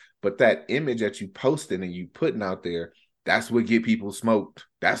that. But that image that you posting and you putting out there, that's what get people smoked.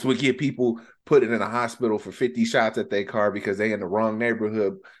 That's what get people put in a hospital for 50 shots at their car because they in the wrong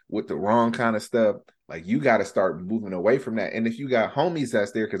neighborhood with the wrong kind of stuff. Like, you got to start moving away from that. And if you got homies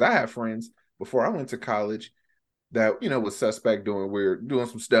that's there, because I have friends before I went to college that was suspect doing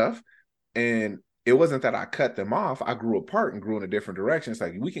some stuff, and it wasn't that I cut them off. I grew apart and grew in a different direction. It's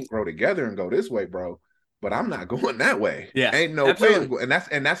like, we can grow together and go this way, bro, but I'm not going that way. yeah, Ain't no way. absolutely.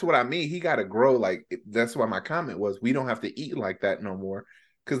 And that's what I mean. He got to grow. Like, that's why my comment was, we don't have to eat like that no more.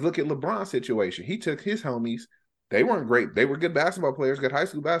 Because look at LeBron's situation. He took his homies. They weren't great. They were good basketball players, good high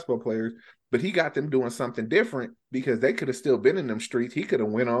school basketball players, but he got them doing something different because they could have still been in them streets. He could have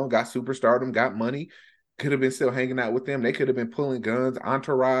went on, got superstardom, got money, could have been still hanging out with them. They could have been pulling guns,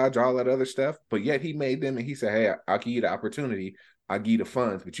 entourage, all that other stuff. But yet he made them, and he said, hey, I'll give you the opportunity. I'll give you the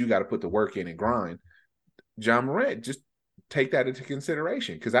funds, but you got to put the work in and grind. Ja Morant, just take that into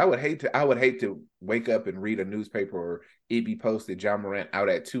consideration. Because I would hate to wake up and read a newspaper or it be posted Ja Morant out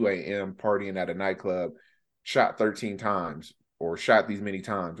at 2 a.m. partying at a nightclub, shot 13 times, or shot these many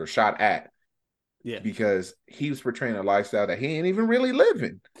times, or shot at, Yeah. because he was portraying a lifestyle that he ain't even really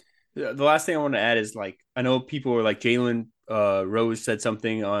living. The last thing I want to add is, like, I know people are like Jalen Rose said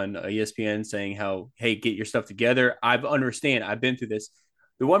something on ESPN saying how, hey, get your stuff together. I've been through this.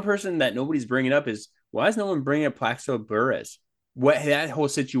 The one person that nobody's bringing up is, why is no one bringing up Plaxico Burress? What, that whole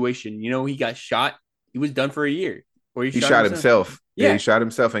situation? He got shot. He was done for a year, or he He shot shot himself. himself. Yeah, he Yeah, shot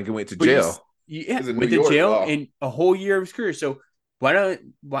himself and went to but jail. yeah, It's a New went to York jail law. and a whole year of his career. So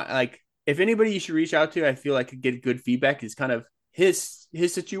like, if anybody you should reach out to, I feel like could get good feedback, is kind of his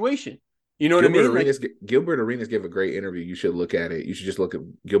situation. You know what I Gilbert mean? Like, Arenas Gilbert Arenas gave a great interview. You should look at it. You should just look at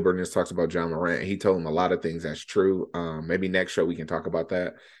Gilbert Arenas talks about Ja Morant. He told him a lot of things that's true. Maybe next show we can talk about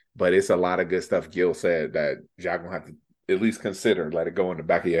that. But it's a lot of good stuff Gil said that Ja gonna have to at least consider, let it go in the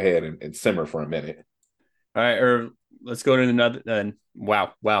back of your head and simmer for a minute. all right, or let's go to another.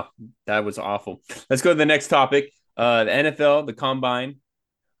 Wow, that was awful. Let's go to the next topic. The NFL, the Combine.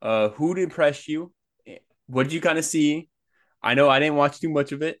 Who impressed you? What did you kind of see? I know I didn't watch too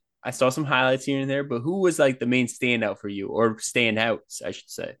much of it. I saw some highlights here and there, but who was like the main standout for you, or standouts, I should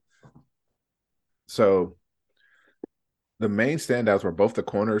say? So the main standouts were both the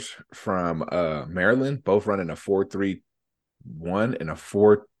corners from Maryland, both running a 4.31 and a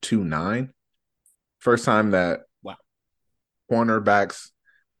 4.29. First time that Wow. cornerbacks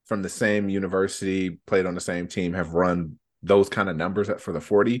from the same university, played on the same team, have run those kind of numbers for the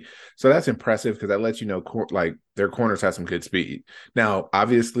 40. So that's impressive because that lets you know like their corners have some good speed. Now,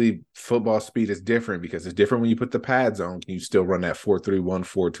 obviously, football speed is different because it's different when you put the pads on. Can you still run that 4.31,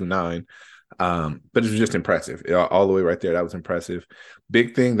 4.29? But it was just impressive all the way right there. That was impressive.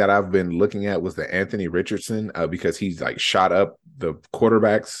 Big thing that I've been looking at was the Anthony Richardson because he's like shot up the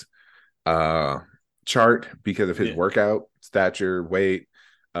quarterbacks chart because of his workout, stature, weight,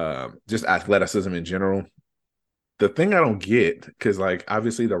 just athleticism in general. The thing I don't get, because like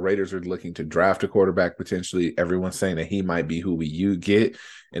obviously the Raiders are looking to draft a quarterback potentially. Everyone's saying that he might be who you get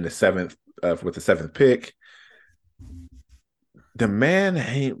in the seventh with the 7th pick. The man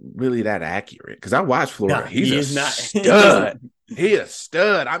ain't really that accurate because I watch Florida. He's a stud. He a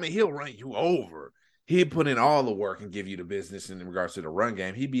stud. I mean, he'll run you over. He'd put in all the work and give you the business in regards to the run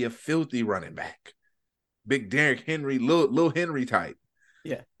game. He'd be a filthy running back. Big Derrick Henry, little Henry type.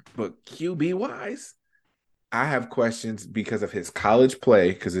 Yeah. But QB wise, I have questions because of his college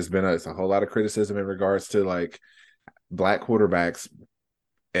play, because it's a whole lot of criticism in regards to like black quarterbacks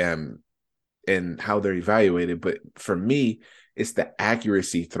and how they're evaluated. But for me, it's the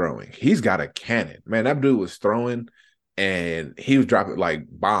accuracy throwing. He's got a cannon. Man, that dude was throwing and he was dropping like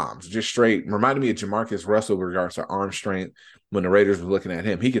bombs, just straight. Reminded me of Jamarcus Russell with regards to arm strength when the Raiders were looking at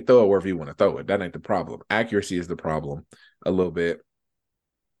him. He could throw it wherever you want to throw it. That ain't the problem. Accuracy is the problem a little bit.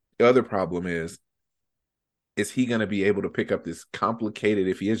 The other problem is he going to be able to pick up this complicated,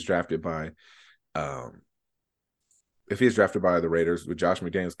 if he is drafted by the Raiders with Josh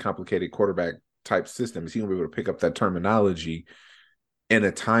McDaniels' complicated quarterback type system, is he going to be able to pick up that terminology in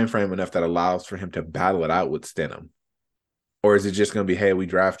a time frame enough that allows for him to battle it out with Stidham? Or is it just going to be, hey, we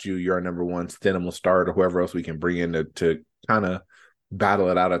draft you, you're our number one, Stidham will start, or whoever else we can bring in to kind of battle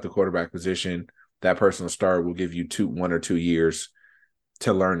it out at the quarterback position? That person will start, will give you 1 or 2 years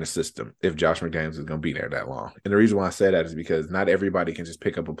to learn the system if Josh McDaniels is going to be there that long. And the reason why I say that is because not everybody can just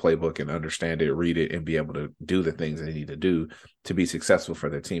pick up a playbook and understand it, read it, and be able to do the things they need to do to be successful for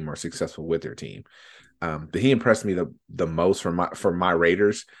their team or successful with their team. But he impressed me the most for my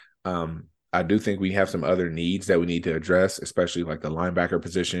Raiders. I do think we have some other needs that we need to address, especially like the linebacker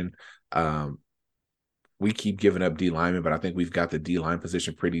position. We keep giving up D linemen, but I think we've got the D line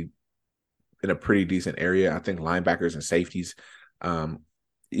position in a pretty decent area. I think linebackers and safeties,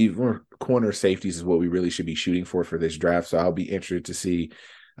 even corner safeties is what we really should be shooting for this draft. So I'll be interested to see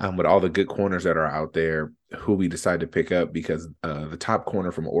with all the good corners that are out there, who we decide to pick up, because the top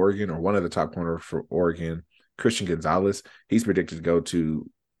corner from Oregon, or one of the top corners for Oregon, Christian Gonzalez, he's predicted to go to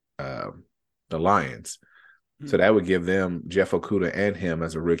the Lions. So that would give them Jeff Okudah and him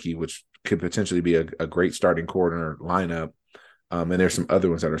as a rookie, which could potentially be a great starting corner lineup. And there's some other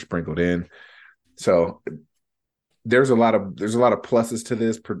ones that are sprinkled in. So there's a lot of pluses to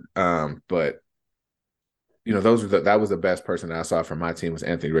this, but you know, that was the best person that I saw from my team was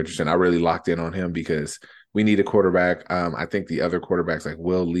Anthony Richardson. I really locked in on him because we need a quarterback. I think the other quarterbacks like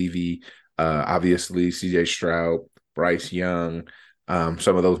Will Levy, obviously CJ Stroud, Bryce Young,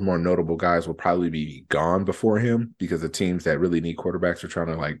 some of those more notable guys will probably be gone before him because the teams that really need quarterbacks are trying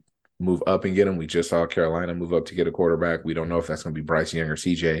to like move up and get them. We just saw Carolina move up to get a quarterback. We don't know if that's going to be Bryce Young or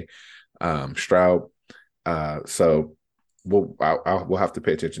CJ Stroud. So we'll have to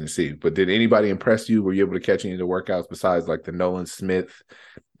pay attention to see. But did anybody impress you? Were you able to catch any of the workouts besides like the Nolan Smith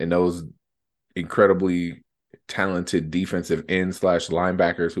and those incredibly talented defensive end /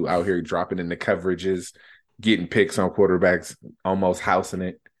 linebackers who out here dropping in the coverages, getting picks on quarterbacks, almost housing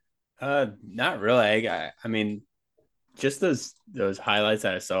it? Not really. I mean, just those highlights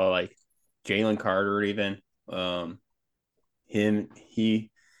that I saw, like Jalen Carter, even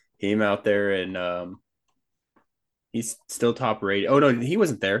him out there, and he's still top rated. Oh no, he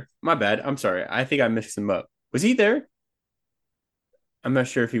wasn't there. My bad. I'm sorry. I think I mixed him up. Was he there? I'm not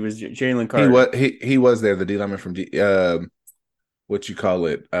sure if he was Jalen Carter. He was there. The D lineman from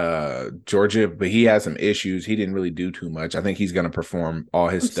Georgia, but he had some issues. He didn't really do too much. I think he's going to perform all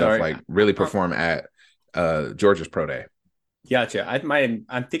his stuff, like really perform at Georgia's pro day. Gotcha. I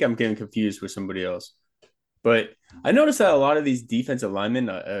think I'm getting confused with somebody else. But I noticed that a lot of these defensive linemen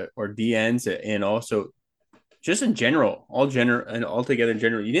or DNs, and also just in general, altogether in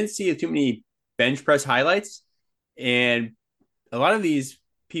general, you didn't see too many bench press highlights. And a lot of these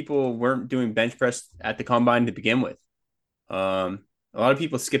people weren't doing bench press at the combine to begin with. A lot of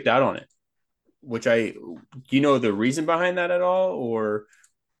people skipped out on it, do you know the reason behind that at all, or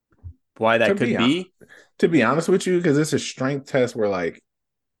why that could be? To be honest with you, because it's a strength test where like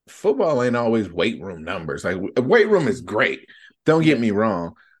football ain't always weight room numbers. Like weight room is great. Don't get me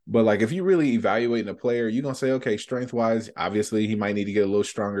wrong, But like if you really evaluating a player, you're gonna say, okay, strength wise, obviously he might need to get a little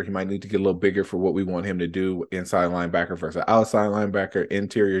stronger. He might need to get a little bigger for what we want him to do inside linebacker versus outside linebacker,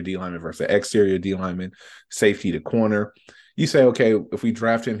 interior D lineman versus exterior D lineman, safety to corner. You say, okay, if we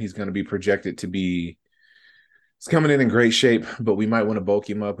draft him, he's gonna be projected to be he's coming in great shape, but we might want to bulk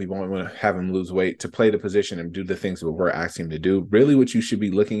him up. We won't want to have him lose weight to play the position and do the things that we're asking him to do. Really, what you should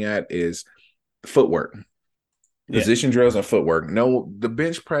be looking at is footwork. Position drills and footwork. No, the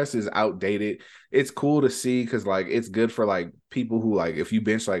bench press is outdated. It's cool to see because like it's good for like people who like if you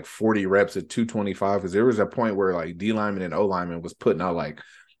bench like 40 reps at 225, because there was a point where like D lineman and O lineman was putting out like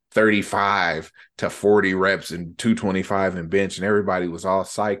 35 to 40 reps and 225 in bench, and everybody was all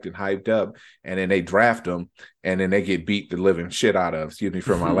psyched and hyped up. And then they draft them and then they get beat the living shit out of, excuse me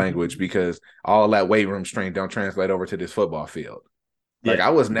for my language, because all that weight room strength don't translate over to this football field. Like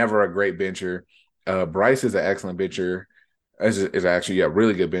I was never a great bencher. Bryce is an excellent bencher, is actually a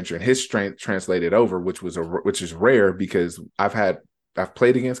really good bencher, and his strength translated over, which is rare because I've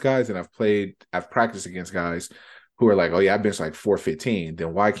played against guys and I've practiced against guys who are like, oh yeah, I bench like 415.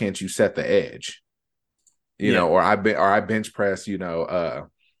 Then why can't you set the edge? You know, or I bench press,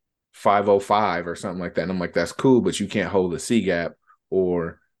 505 or something like that. And I'm like, that's cool, but you can't hold the C gap.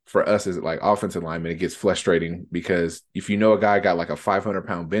 Or for us as like offensive linemen, it gets frustrating because if you know a guy got like a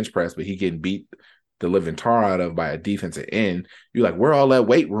 500-pound bench press, but he getting beat the living tar out of by a defensive end, you're like, where all that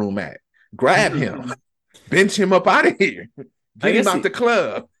weight room at? Grab him, bench him up out of here, get him out the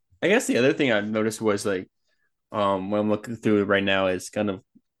club. I guess the other thing I noticed was like, when I'm looking through it right now is kind of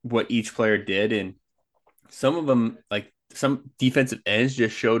what each player did, and some of them, like some defensive ends,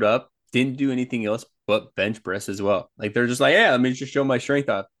 just showed up, didn't do anything else but bench press as well. Like they're just like, yeah, let me just show my strength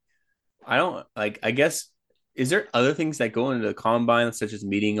off. I don't like. I guess is there other things that go into the combine, such as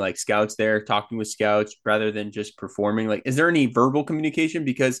meeting like scouts there, talking with scouts, rather than just performing? Like, is there any verbal communication?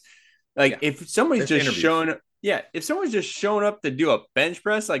 Because like if somebody's just showing, if someone's just showing up to do a bench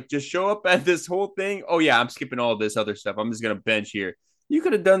press, like just show up at this whole thing. Oh yeah, I'm skipping all this other stuff. I'm just gonna bench here. You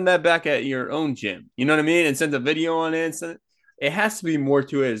could have done that back at your own gym. You know what I mean? And sent a video on it. It has to be more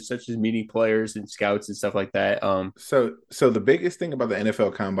to it, such as meeting players and scouts and stuff like that. So the biggest thing about the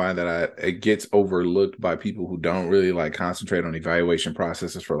NFL Combine that it gets overlooked by people who don't really like concentrate on evaluation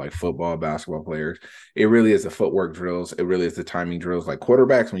processes for like football, basketball players, it really is the footwork drills. It really is the timing drills. Like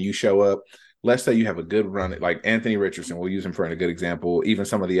quarterbacks, when you show up, let's say you have a good run, like Anthony Richardson, we'll use him for a good example. Even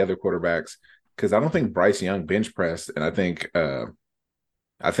some of the other quarterbacks, because I don't think Bryce Young bench pressed, and I don't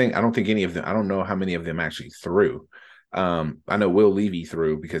think any of them. I don't know how many of them actually threw. I know Will Levy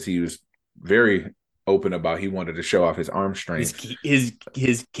threw because he was very open about he wanted to show off his arm strength. His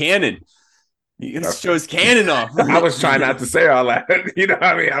cannon. He can show his cannon off. I was trying not to say all that. You know what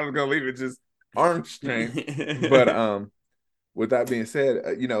I mean? I was gonna leave it just arm strength. But with that being said,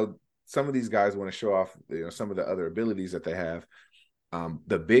 some of these guys want to show off some of the other abilities that they have.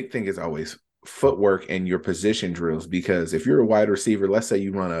 The big thing is always footwork and your position drills, because if you're a wide receiver, let's say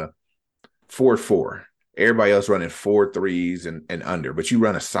you run a 4-4. Everybody else running 4-3s and under, but you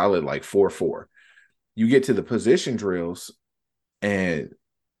run a solid like 4-4. You get to the position drills, and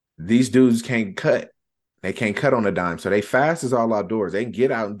these dudes can't cut. They can't cut on a dime. So they fast as all outdoors. They can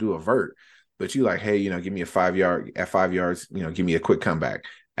get out and do a vert, but you like, hey, give me a 5 yard at 5 yards, give me a quick comeback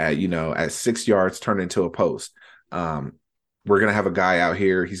at 6 yards, turn into a post. We're going to have a guy out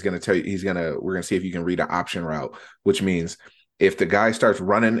here. He's going to tell you, we're going to see if you can read an option route, which means if the guy starts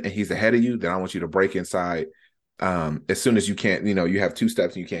running and he's ahead of you, then I want you to break inside as soon as you can't. You have 2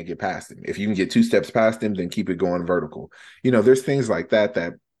 steps and you can't get past him. If you can get 2 steps past him, then keep it going vertical. There's things like that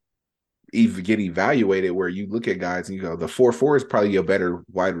get evaluated where you look at guys and you go, the 4-4 is probably a better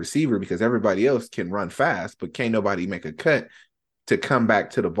wide receiver because everybody else can run fast, but can't nobody make a cut to come back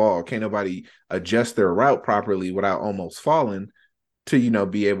to the ball. Can't nobody adjust their route properly without almost falling to,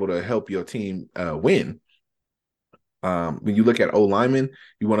 be able to help your team win. When you look at O linemen,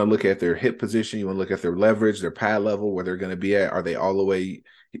 you want to look at their hip position. You want to look at their leverage, their pad level, where they're going to be at. Are they all the way?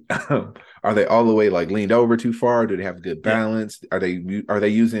 Are they all the way like leaned over too far? Do they have good balance? Are they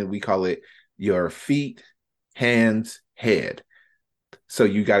using? We call it your feet, hands, head. So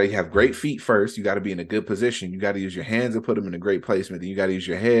you got to have great feet first. You got to be in a good position. You got to use your hands to put them in a great placement. Then you got to use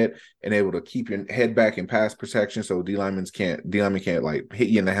your head and able to keep your head back in pass protection. So D lineman can't like hit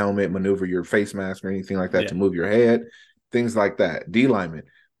you in the helmet, maneuver your face mask or anything like that to move your head, things like that. D lineman,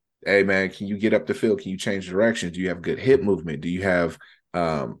 hey man, can you get up the field? Can you change directions? Do you have good hip movement? Do you have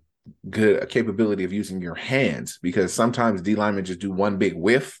good capability of using your hands? Because sometimes D linemen just do one big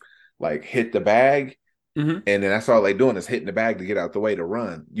whiff, like hit the bag. Mm-hmm. And then that's all they doing is hitting the bag to get out the way to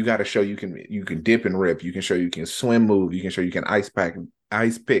run. You got to show you can dip and rip. You can show you can swim move. You can show you can ice pack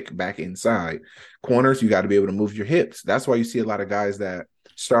ice pick back inside. Corners, you got to be able to move your hips. That's why you see a lot of guys that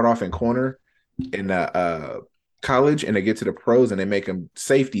start off in corner in college and they get to the pros and they make them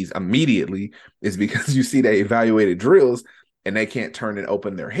safeties immediately is because you see they evaluated drills and they can't turn and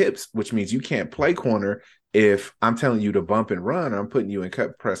open their hips, which means you can't play corner if I'm telling you to bump and run, or I'm putting you in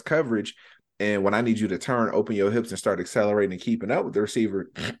cut press coverage. And when I need you to turn, open your hips and start accelerating and keeping up with the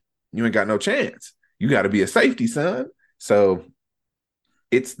receiver, you ain't got no chance. You got to be a safety, son. So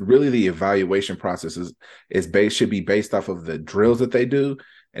it's really the evaluation process should be based off of the drills that they do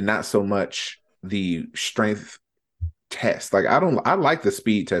and not so much the strength test. Like I like the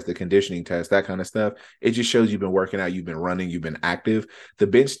speed test, the conditioning test, that kind of stuff. It just shows you've been working out, you've been running, you've been active. The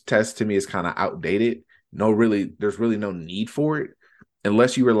bench test to me is kind of outdated. There's really no need for it.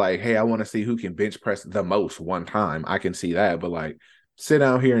 Unless you were like, hey, I want to see who can bench press the most one time. I can see that. But like, sit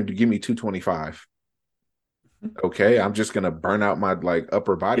down here and give me 225. Okay, I'm just gonna burn out my like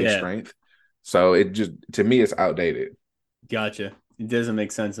upper body strength. So it just, to me, it's outdated. Gotcha. It doesn't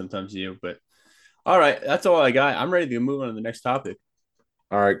make sense sometimes to you, but all right, that's all I got. I'm ready to move on to the next topic.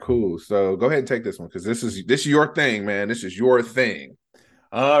 All right, cool. So go ahead and take this one because this is your thing, man. This is your thing.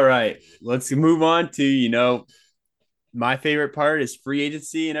 All right, let's move on to my favorite part is free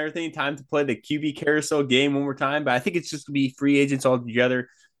agency and everything. Time to play the QB carousel game one more time, but I think it's just gonna be free agents all together.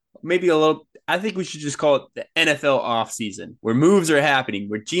 Maybe a little. I think we should just call it the NFL offseason, where moves are happening,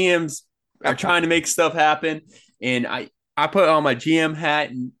 where GMs are trying to make stuff happen. And I put on my GM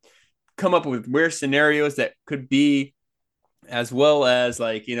hat and come up with weird scenarios that could be, as well as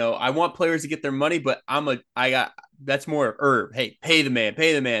like, I want players to get their money, but that's more of Herb. Hey, pay the man,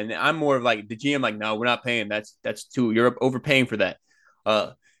 pay the man. And I'm more of like the GM, like, no, we're not paying. That's too, you're overpaying for that.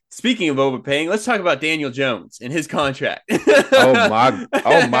 Speaking of overpaying, let's talk about Daniel Jones and his contract. Oh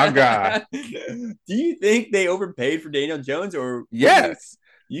my God. Do you think they overpaid for Daniel Jones, or yes?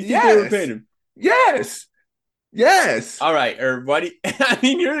 You think they overpaid him? Yes. All right, or what? I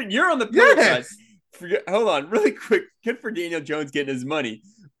mean, you're on the player side. Hold on, really quick. Good for Daniel Jones getting his money,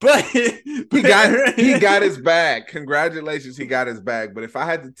 but he got his bag. Congratulations, he got his bag. But if I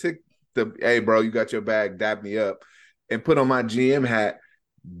had to tick hey, bro, you got your bag, dap me up, and put on my GM hat.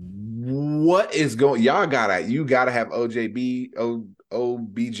 What is going? You gotta have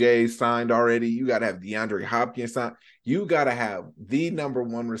OBJ signed already. You gotta have DeAndre Hopkins signed. You gotta have the number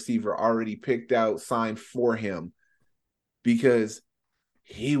one receiver already picked out, signed for him, because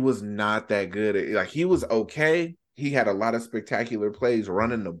he was not that good. Like, he was okay. He had a lot of spectacular plays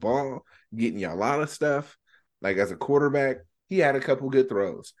running the ball, getting you a lot of stuff. Like, as a quarterback, he had a couple good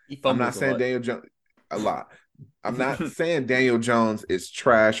throws. I'm not saying Daniel Jones a lot. I'm not saying Daniel Jones is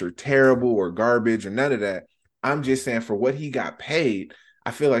trash or terrible or garbage or none of that. I'm just saying for what he got paid, I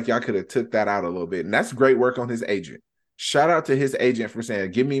feel like y'all could have took that out a little bit. And that's great work on his agent. Shout out to his agent for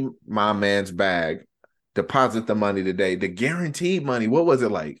saying, give me my man's bag, deposit the money today. The guaranteed money, what was it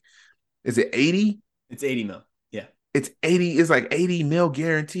like? Is it 80? It's 80 mil. Yeah. It's 80. It's like 80 mil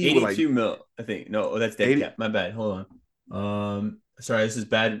guaranteed. 82 mil, I think. No, that's dead cap. My bad. Hold on. Sorry, this is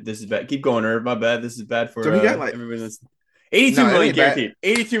bad. Keep going, Herb. My bad. This is bad for so he got like everybody. 82 million guaranteed.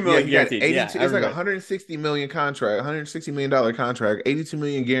 82 million guaranteed. It's like $160 million contract, $160 million contract, 82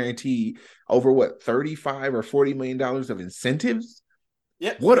 million guaranteed over what, 35 or $40 million of incentives?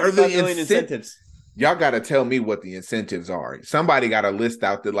 Yep. What are the incentives? Y'all got to tell me what the incentives are. Somebody got to list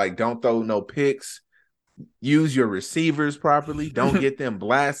out that, like, don't throw no picks, use your receivers properly, don't get them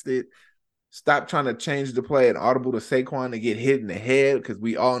blasted. Stop trying to change the play and audible to Saquon to get hit in the head, because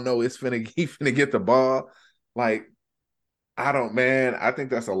we all know he's finna get the ball. Like, I think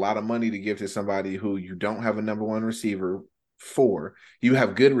that's a lot of money to give to somebody who you don't have a number one receiver for. You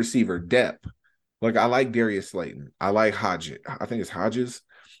have good receiver depth. Like, I like Darius Slayton. I like Hodges. I think it's Hodges.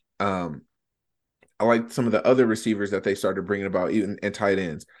 I like some of the other receivers that they started bringing about, even and tight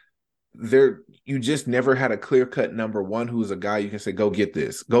ends. You just never had a clear-cut number one who's a guy you can say, go get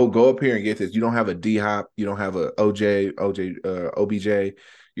this. Go up here and get this. You don't have a D-Hop. You don't have a OBJ.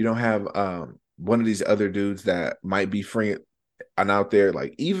 You don't have one of these other dudes that might be free and out there.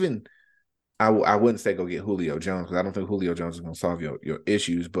 Like, even I wouldn't say go get Julio Jones, because I don't think Julio Jones is going to solve your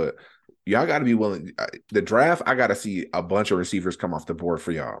issues, but y'all got to be willing. The draft, I got to see a bunch of receivers come off the board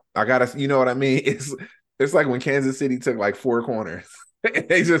for y'all. I got to, you know what I mean? It's like when Kansas City took like 4 corners.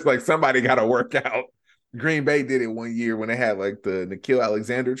 They just like, somebody got to work out. Green Bay did it one year when they had like the Nikhil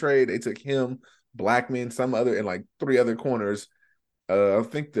Alexander trade. They took him, Blackman, some other, and like 3 other corners. I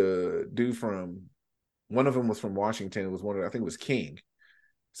think the dude one of them was from Washington. It was I think it was King,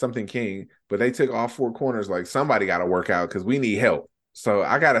 but they took all 4 corners. Like, somebody got to work out because we need help. So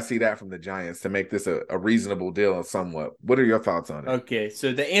I got to see that from the Giants to make this a reasonable deal somewhat. What are your thoughts on it? Okay,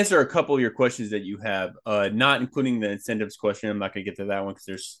 so to answer a couple of your questions that you have, not including the incentives question, I'm not going to get to that one because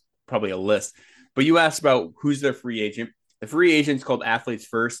there's probably a list. But you asked about who's their free agent. The free agent's called Athletes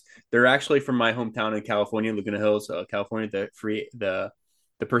First. They're actually from my hometown in California, Laguna Hills, California. The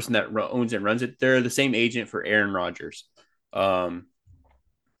person that owns and runs it, they're the same agent for Aaron Rodgers. Um,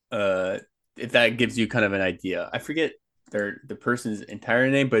 if that gives you kind of an idea, I forget the person's entire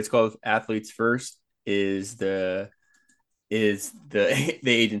name, but it's called Athletes First. Is the the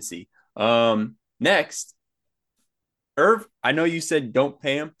agency. Next, Irv, I know you said don't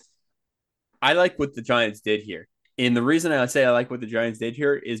pay him. I like what the Giants did here. And the reason I say I like what the Giants did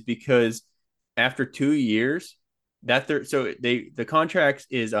here is because after 2 years, the contract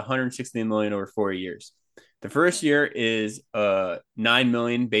is 160 million over 4 years. The first year is 9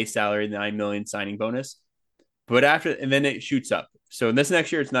 million base salary, 9 million signing bonus. But and then it shoots up. So this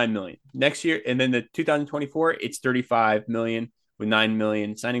next year it's 9 million. Next year, and then the 2024, it's 35 million with 9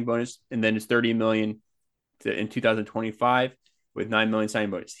 million signing bonus, and then it's 30 million in 2025 with 9 million signing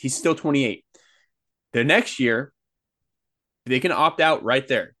bonus. He's still 28. The next year, they can opt out right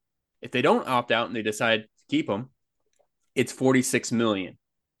there. If they don't opt out and they decide to keep him, it's 46 million.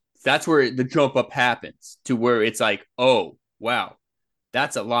 That's where the jump up happens to where it's like, oh wow,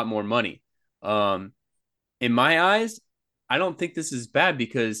 that's a lot more money. In my eyes, I don't think this is bad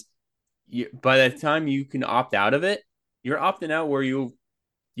because by the time you can opt out of it, you're opting out where you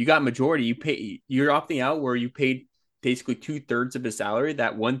got majority. You're opting out where you paid basically 2/3 of his salary.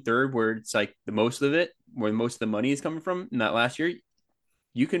 That 1/3 where it's like the most of it, where most of the money is coming from in that last year,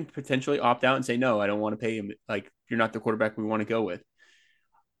 you can potentially opt out and say no, I don't want to pay him. Like you're not the quarterback we want to go with.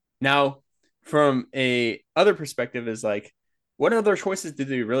 Now, from a other perspective, is like, what other choices did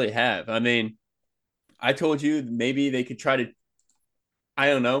they really have? I mean, I told you maybe they could try to. I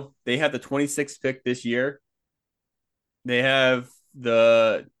don't know. They have the 26th pick this year. They have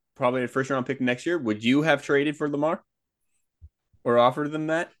probably the first round pick next year. Would you have traded for Lamar or offered them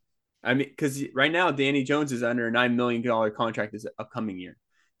that? I mean, because right now Danny Jones is under a $9 million contract this upcoming year,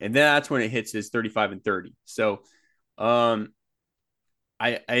 and then that's when it hits his 35 and 30. So, I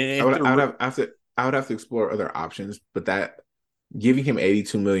would have to explore other options, but that giving him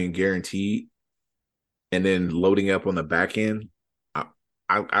 82 million guaranteed and then loading up on the back end,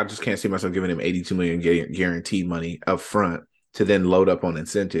 I just can't see myself giving him 82 million guaranteed money up front to then load up on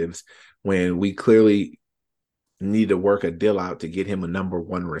incentives when we clearly need to work a deal out to get him a number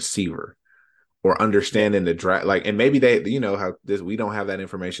one receiver or understanding the draft. Like, and maybe we don't have that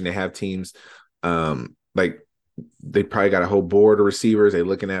information. They have teams, like they probably got a whole board of receivers. They're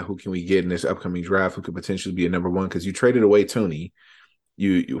looking at who can we get in this upcoming draft who could potentially be a number one, because you traded away Toney,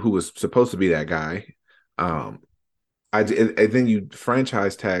 who was supposed to be that guy. And then you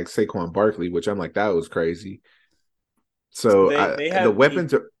franchise tag Saquon Barkley, which I'm like, that was crazy. So they have the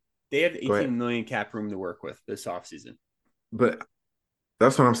weapons are. They have 18 million cap room to work with this offseason. But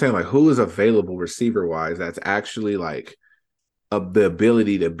that's what I'm saying. Like, who is available receiver wise that's actually like the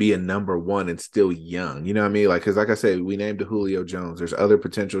ability to be a number one and still young? You know what I mean? Like, because like I said, we named Julio Jones. There's other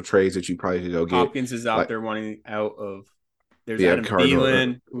potential trades that you probably could go get. Hopkins is out there wanting out of. There's Adam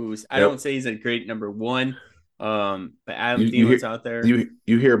Thielen, who's I don't say he's a great number one. But Adam Thielen's out there. You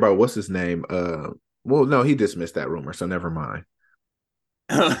hear about what's his name? Well, no, he dismissed that rumor, so never mind.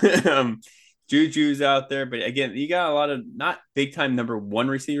 Juju's out there, but again, you got a lot of not big time number one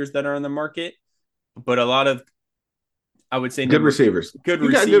receivers that are on the market, but a lot of, I would say, good receivers.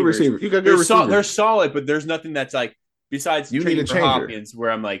 You got good receivers. They're solid, but there's nothing that's like besides you need a changer. Hopkins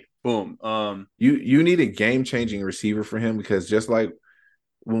where I'm like, boom. You need a game changing receiver for him, because just like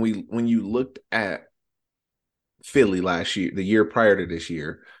when you looked at Philly last year, the year prior to this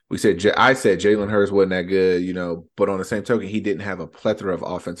year, I said Jalen Hurts wasn't that good, but on the same token, he didn't have a plethora of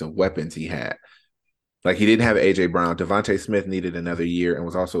offensive weapons he had. Like, he didn't have A.J. Brown. Devontae Smith needed another year and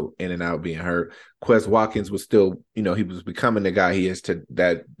was also in and out being hurt. Quez Watkins was still, he was becoming the guy he is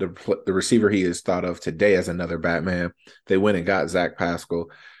the receiver he is thought of today as another Batman. They went and got Zach Pascal.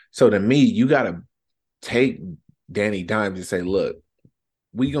 So to me, you got to take Danny Dimes and say, look,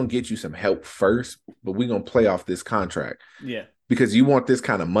 we're going to get you some help first, but we're going to play off this contract. Yeah. Because you want this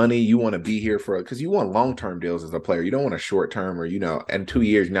kind of money. You want to be here because you want long-term deals as a player. You don't want a short-term or, in 2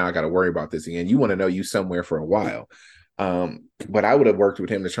 years now I got to worry about this again. You want to know you somewhere for a while. But I would have worked with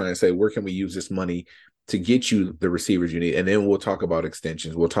him to try and say, where can we use this money to get you the receivers you need? And then we'll talk about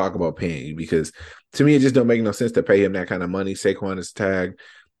extensions. We'll talk about paying you, because to me, it just don't make no sense to pay him that kind of money. Saquon is tagged,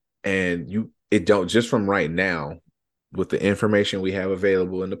 and it don't, just from right now, with the information we have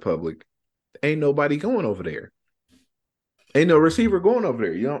available in the public, ain't nobody going over there. Ain't no receiver going over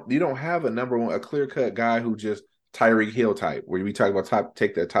there. You don't have a number one, a clear cut guy who just Tyreek Hill type, where we talk about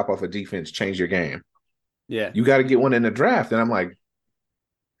take the top off of defense, change your game. Yeah. You got to get one in the draft. And I'm like,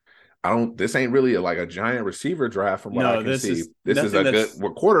 I don't. This ain't really like a giant receiver draft from what I No, can this see. is This is nothing a good that's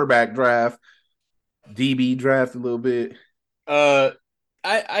quarterback draft, DB draft a little bit. uh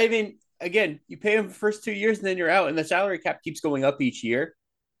I mean again, you pay him the first 2 years and then you're out, and the salary cap keeps going up each year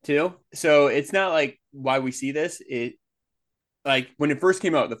too. So it's not like why we see this. It like when it first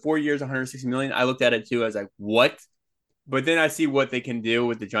came out, the 4 years, 160 million, I looked at it too. I was like, what? But then I see what they can do,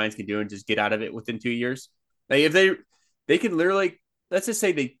 what the Giants can do, and just get out of it within 2 years. Like if they can literally, let's just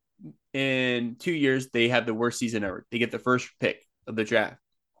say they in 2 years they have the worst season ever. They get the first pick of the draft.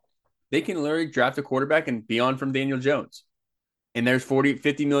 They can literally draft a quarterback and be on from Daniel Jones. And there's 40,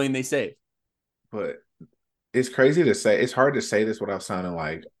 50 million they save. But it's crazy to say. It's hard to say this without sounding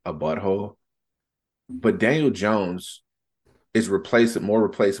like a butthole. But Daniel Jones is more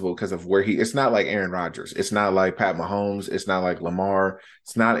replaceable because of where he. It's not like Aaron Rodgers. It's not like Pat Mahomes. It's not like Lamar.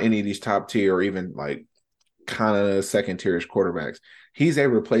 It's not any of these top tier or even like kind of second tierish quarterbacks. He's a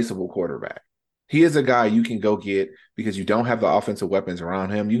replaceable quarterback. He is a guy you can go get because you don't have the offensive weapons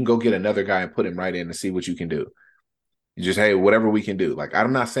around him. You can go get another guy and put him right in to see what you can do. You just, hey, whatever we can do. Like,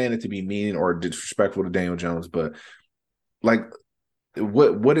 I'm not saying it to be mean or disrespectful to Daniel Jones, but like,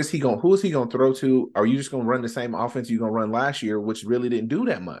 what is he going? Who is he going to throw to? Are you just going to run the same offense you're going to run last year, which really didn't do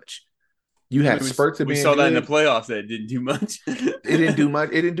that much? You I had mean, spurts of we being saw that in the good. playoffs that it didn't do much. It didn't do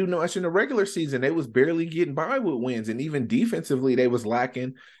much. It didn't do much in the regular season. They was barely getting by with wins, and even defensively, they was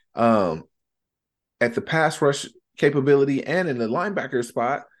lacking um, at the pass rush capability and in the linebacker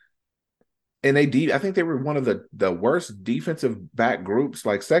spot. And I think they were one of the worst defensive back groups,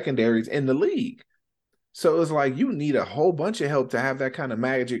 like secondaries in the league. So it's like you need a whole bunch of help to have that kind of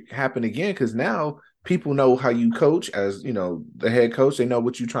magic happen again. Because now people know how you coach as the head coach. They know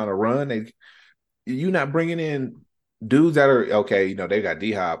what you're trying to run. You're not bringing in dudes that are okay. They got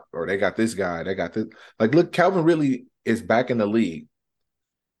D Hop or they got this guy. They got this. Like, look, Calvin really is back in the league.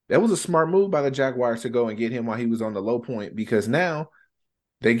 That was a smart move by the Jaguars to go and get him while he was on the low point because now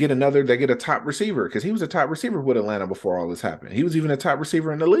they get a top receiver because he was a top receiver with Atlanta before all this happened. He was even a top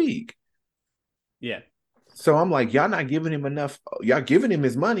receiver in the league. Yeah. So I'm like, y'all not giving him enough. Y'all giving him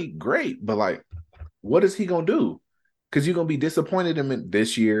his money, great, but like, what is he gonna do? Because you're gonna be disappointed in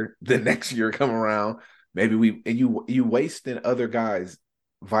this year, the next year come around. Maybe you wasting other guys'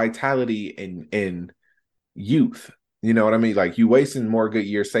 vitality and youth. You know what I mean? Like you wasting more good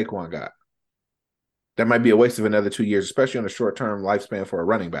years Saquon got. That might be a waste of another 2 years, especially on a short term lifespan for a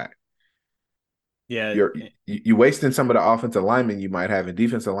running back. Yeah. You wasting some of the offensive linemen you might have and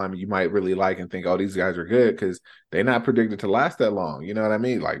defensive linemen you might really like and think, oh, these guys are good because they're not predicted to last that long. You know what I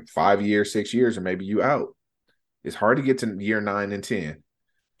mean? Like 5 years, 6 years, and maybe you out. It's hard to get to year 9 and 10.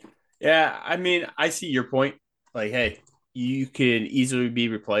 Yeah. I mean, I see your point. Like, hey, you can easily be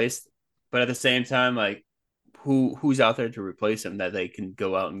replaced, but at the same time, like, who's out there to replace him that they can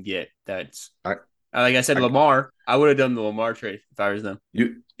go out and get? That's I, like I said, I Lamar. I would have done the Lamar trade if I was them. you I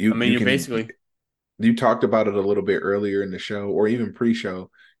you mean, you you're can basically you talked about it a little bit earlier in the show or even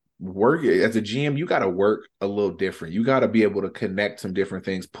pre-show. Work as a GM, you got to work a little different. You got to be able to connect some different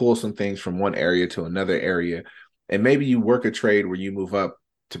things, pull some things from one area to another area, and maybe you work a trade where you move up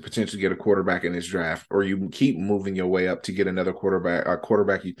to potentially get a quarterback in this draft, or you keep moving your way up to get another quarterback, a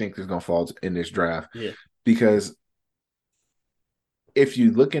quarterback you think is going to fall in this draft. yeah. Because if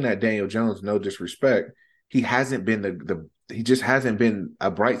you're looking at Daniel Jones, no disrespect, he hasn't been he just hasn't been a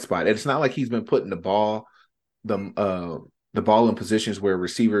bright spot. It's not like he's been putting the ball in positions where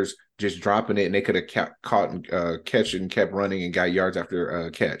receivers just dropping it and they could have caught and catch and kept running and got yards after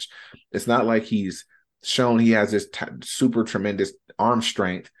catch. It's not like he's shown he has this super tremendous arm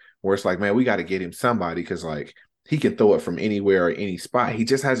strength where it's like, man, we got to get him somebody because like he can throw it from anywhere or any spot. He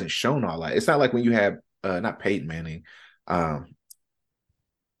just hasn't shown all that. It's not like when you have not Peyton Manning,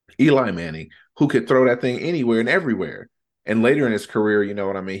 Eli Manning, who could throw that thing anywhere and everywhere. And later in his career, you know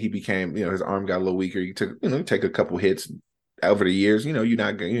what I mean, he became, his arm got a little weaker. He took, take a couple hits over the years. You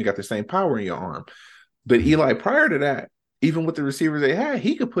got the same power in your arm. But Eli, prior to that, even with the receivers they had,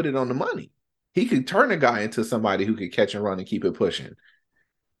 he could put it on the money. He could turn a guy into somebody who could catch and run and keep it pushing.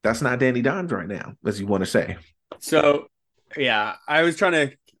 That's not Danny Dimes right now, as you want to say. So, yeah, I was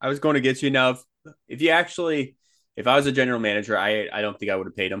going to get you now. If I was a general manager, I don't think I would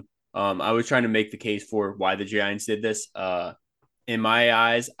have paid him. I was trying to make the case for why the Giants did this. In my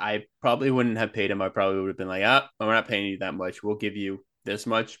eyes, I probably wouldn't have paid him. I probably would have been like, we're not paying you that much. We'll give you this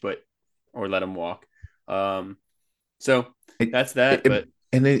much, or let him walk. So It, that's that. it, But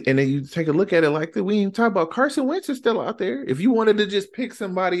And then you take a look at it like that. We ain't talk about Carson Wentz is still out there. If you wanted to just pick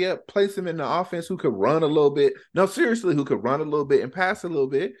somebody up, place him in the offense who could run a little bit. No, seriously, who could run a little bit and pass a little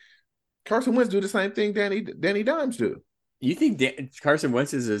bit. Carson Wentz do the same thing Danny Dimes do. You think Carson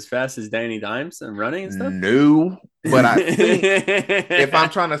Wentz is as fast as Danny Dimes and running and stuff? No, but I think if I'm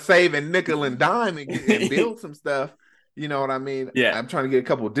trying to save a nickel and dime and build some stuff, you know what I mean? Yeah. I'm trying to get a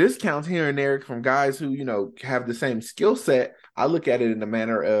couple of discounts here and there from guys who, have the same skill set. I look at it in the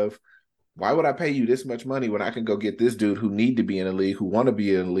manner of, why would I pay you this much money when I can go get this dude who need to be in the league, who want to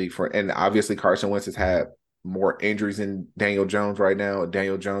be in the league and obviously Carson Wentz has had more injuries than Daniel Jones right now.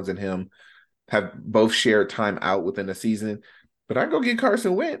 Daniel Jones and him have both shared time out within the season. But I go get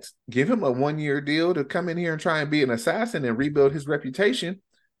Carson Wentz, give him a 1-year deal to come in here and try and be an assassin and rebuild his reputation.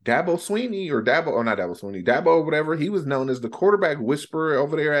 Dabo or whatever, he was known as the quarterback whisperer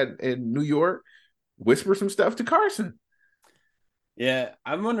over there in New York. Whisper some stuff to Carson. Yeah,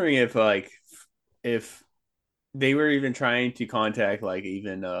 I'm wondering if they were even trying to contact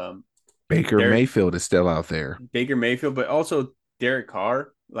Baker Mayfield is still out there. Baker Mayfield, but also Derek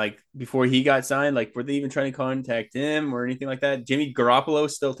Carr. Before he got signed, were they even trying to contact him or anything like that? Jimmy Garoppolo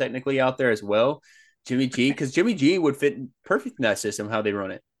is still technically out there as well. Jimmy G, because Jimmy G would fit perfect in that system, how they run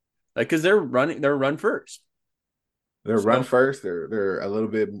it. Because they're run first. Run first. They're a little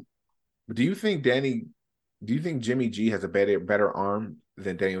bit. Do you think Jimmy G has a better arm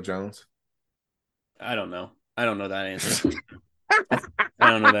than Daniel Jones? I don't know. I don't know that answer.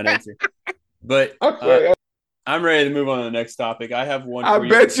 But I'm ready to move on to the next topic. I have one. I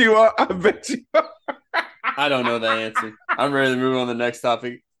bet you are. I don't know that answer. I'm ready to move on to the next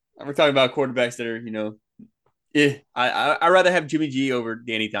topic. We're talking about quarterbacks that are, I'd rather have Jimmy G over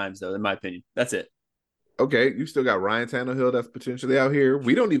Danny Dimes, though, in my opinion. That's it. Okay, you still got Ryan Tannehill that's potentially out here.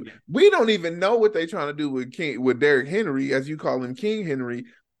 We don't even know what they're trying to do with Derrick Henry, as you call him, King Henry,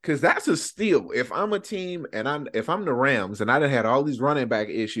 because that's a steal. If I'm a team and if I'm the Rams and I done had all these running back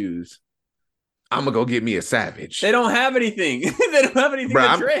issues, I'm gonna go get me a Savage. They don't have anything. They don't have anything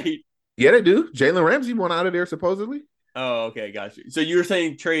to trade. Yeah, they do. Jalen Ramsey went out of there supposedly. Oh, okay, got you. So you were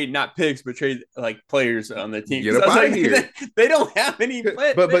saying trade not picks, but trade players on the team. Get up out of here. They don't have any.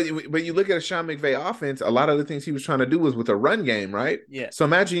 But you look at a Sean McVay offense. A lot of the things he was trying to do was with a run game, right? Yeah. So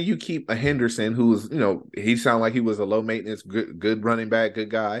imagine you keep a Henderson who was, he sounded like he was a low maintenance, good running back, good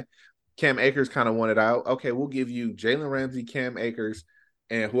guy. Cam Akers kind of wanted out. Okay, we'll give you Jalen Ramsey, Cam Akers,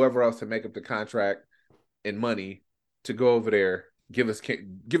 and whoever else to make up the contract and money to go over there. Give us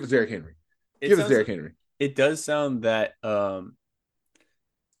Derrick Henry. Derrick Henry. It does sound that like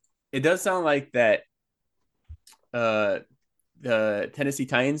that the Tennessee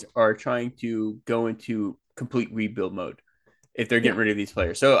Titans are trying to go into complete rebuild mode if they're getting rid of these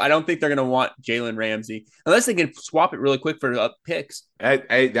players. So I don't think they're going to want Jalen Ramsey unless they can swap it really quick for picks.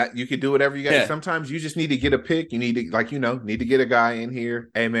 That you can do whatever you got. Yeah. Sometimes you just need to get a pick. You need to need to get a guy in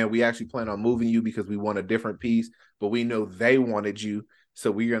here. Hey man, we actually plan on moving you because we want a different piece, but we know they wanted you. So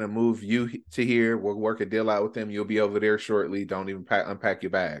we're going to move you to here. We'll work a deal out with them. You'll be over there shortly. Don't even unpack your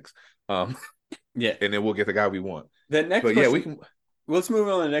bags. Yeah. And then we'll get the guy we want. The next question, we can. Let's move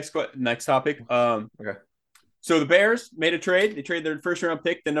on to the next topic. Okay. So the Bears made a trade. They traded their first round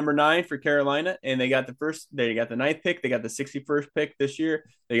pick, the number 9 for Carolina, and they got the 9th pick. They got the 61st pick this year.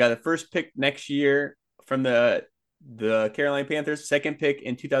 They got the first pick next year from the Carolina Panthers, 2nd pick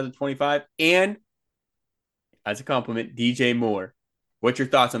in 2025, and as a compliment, DJ Moore. What's your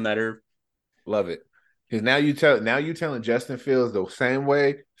thoughts on that, Irv? Love it. Because now you telling Justin Fields the same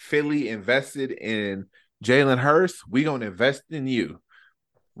way Philly invested in Jalen Hurts, we gonna invest in you.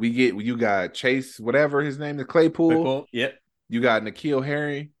 You got Chase, whatever his name is, Claypool. Yep. You got N'Keal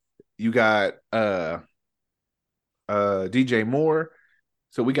Harry. You got DJ Moore.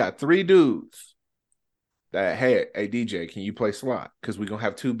 So we got 3 dudes that, hey DJ, can you play slot? Because we're gonna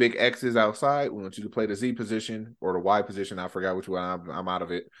have 2 big X's outside. We want you to play the Z position or the Y position. I forgot which one. I'm out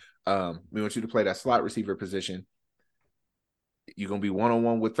of it. We want you to play that slot receiver position. You're gonna be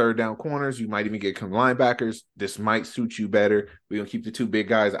 1-on-1 with third down corners. You might even get some linebackers. This might suit you better. We're gonna keep the 2 big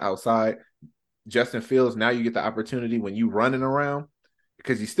guys outside. Justin Fields, now you get the opportunity when you running around,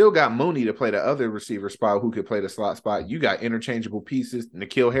 because you still got Mooney to play the other receiver spot who could play the slot spot. You got interchangeable pieces.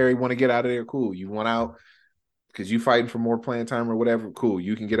 N'Keal Harry want to get out of there. Cool. You want out because you fighting for more playing time or whatever. Cool.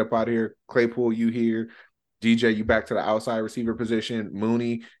 You can get up out of here. Claypool, you here. DJ, you back to the outside receiver position.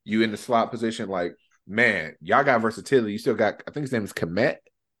 Mooney, you in the slot position. Like, man, y'all got versatility. You still got, I think his name is Komet,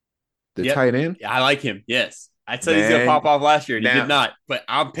 the tight end. Yeah, I like him. Yes. I said he's going to pop off last year. And he did not, but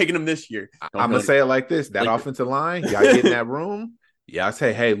I'm picking him this year. I'm going to say it like this. That offensive line, y'all get in that room. Yeah, I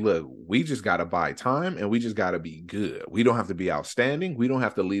say, hey, look, we just got to buy time and we just got to be good. We don't have to be outstanding. We don't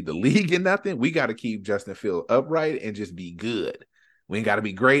have to lead the league in nothing. We got to keep Justin Fields upright and just be good. We ain't got to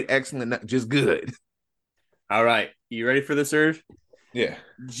be great, excellent, just good. All right. You ready for the Serge? Yeah.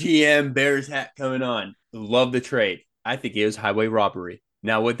 GM Bears hat coming on. Love the trade. I think it was highway robbery.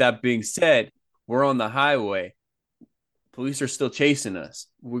 Now, with that being said, we're on the highway. Police are still chasing us.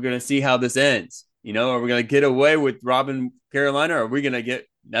 We're going to see how this ends. Are we going to get away with robbing Carolina, or are we going to get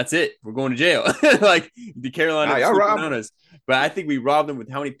 – that's it. We're going to jail. Like, the Carolina on us. But I think we robbed them with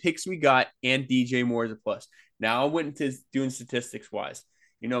how many picks we got and DJ Moore as a plus. Now, I went into doing statistics-wise.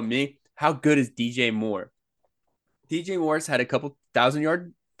 You know me, how good is DJ Moore? DJ Moore's had a couple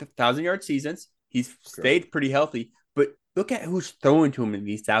thousand-yard seasons. He's stayed pretty healthy. But look at who's throwing to him in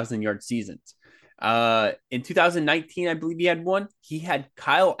these 1,000-yard seasons. In 2019, I believe he had one. He had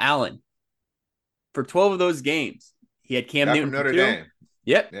Kyle Allen for 12 of those games. He had Cam Newton from Notre for 2. Dame.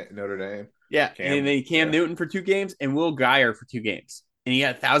 Yep. Notre Dame. Yeah. And then Cam Newton for 2 games and Will Guyer for 2 games. And he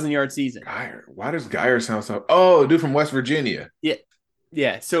had a 1,000-yard season. Guyer. Why does Guyer sound so? Oh, dude from West Virginia. Yeah.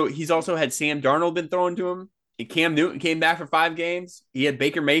 Yeah. So he's also had Sam Darnold been thrown to him. And Cam Newton came back for 5 games. He had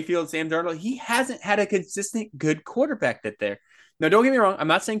Baker Mayfield, Sam Darnold. He hasn't had a consistent good quarterback there. Now, don't get me wrong. I'm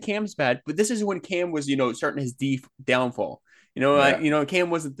not saying Cam's bad, but this is when Cam was, starting his downfall. Cam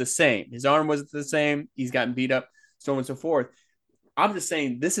wasn't the same. His arm wasn't the same. He's gotten beat up, so on and so forth. I'm just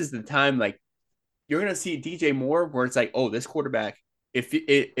saying this is the time, like, you're going to see DJ Moore where it's like, oh, this quarterback, if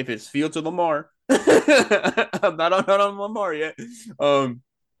it's Fields or Lamar, I'm not on Lamar yet.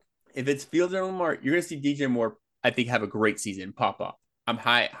 If it's Fields or Lamar, you're going to see DJ Moore, I think, have a great season, pop up. I'm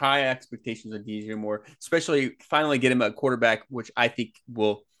high expectations of DJ Moore, especially finally get him a quarterback, which I think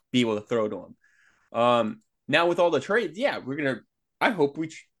will be able to throw to him. Now with all the trades, yeah, I hope we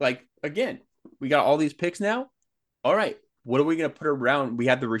got all these picks now. All right, what are we going to put around? We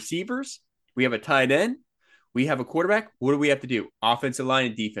have the receivers, we have a tight end, we have a quarterback. What do we have to do? Offensive line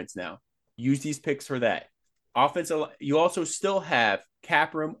and defense now. Use these picks for that. Offensive, you also still have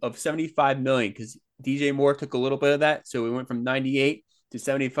cap room of $75 million because DJ Moore took a little bit of that, so we went from 98 to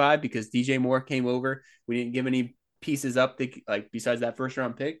 75 because DJ Moore came over. We didn't give any pieces up besides that first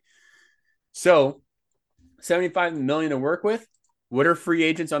round pick. So $75 million to work with. What are free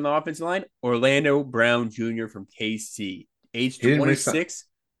agents on the offensive line? Orlando Brown Jr. from KC, age 26.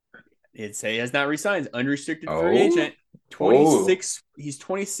 It say he has not resigned. Unrestricted free agent. 26. He's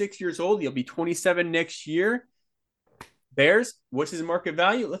 26 years old. He'll be 27 next year. Bears, what's his market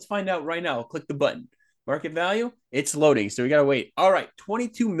value? Let's find out right now. I'll click the button. Market value, it's loading, so we got to wait. All right,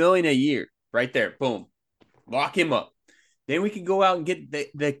 $22 million a year right there. Boom. Lock him up. Then we can go out and get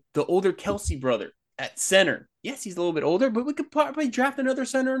the older Kelsey brother at center. Yes, he's a little bit older, but we could probably draft another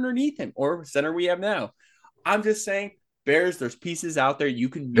center underneath him or center we have now. I'm just saying, Bears, there's pieces out there you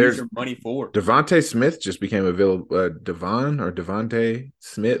can use your money for. Devontae Smith just became available. Devontae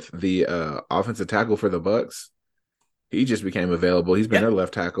Smith, the offensive tackle for the Bucs. He just became available. He's been their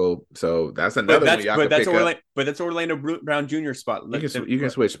left tackle, so that's another one y'all can pick up. But that's Orlando Brown Jr. spot. You can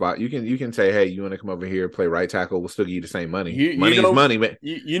switch spot. You can say, hey, you want to come over here, play right tackle? We'll still give you the same money. Money is money, man.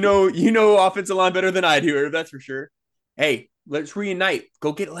 You know offensive line better than I do, that's for sure. Hey, let's reunite.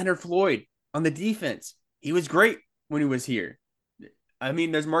 Go get Leonard Floyd on the defense. He was great when he was here. I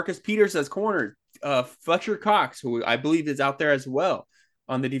mean, there's Marcus Peters as corner. Fletcher Cox, who I believe is out there as well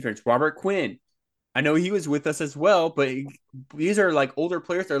on the defense. Robert Quinn. I know he was with us as well, but these are like older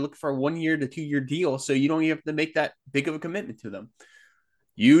players that are looking for a 1 year to 2 year deal. So you don't even have to make that big of a commitment to them.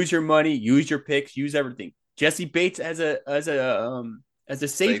 Use your money, use your picks, use everything. Jesse Bates as a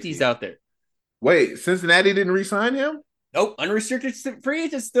safety's out there. Wait, Cincinnati didn't re-sign him? Nope, unrestricted free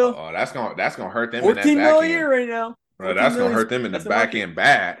agent still. Oh, that's gonna hurt them. $14 million right now. Bro, that's gonna hurt them in the back end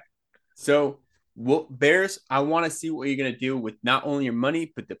bad. So, Bears, I want to see what you're gonna do with not only your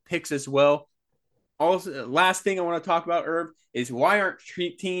money but the picks as well. Also, last thing I want to talk about, Herb, is why aren't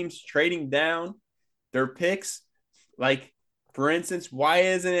teams trading down their picks? Like, for instance, why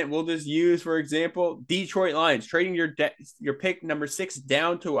isn't it? We'll just use, for example, Detroit Lions trading your pick number 6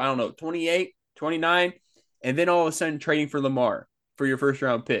 down to 28, 29, and then all of a sudden trading for Lamar for your first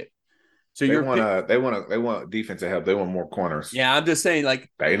round pick. So they want defensive help. They want more corners. Yeah, I'm just saying, like,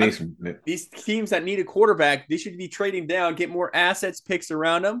 they need these teams that need a quarterback, they should be trading down, get more assets, picks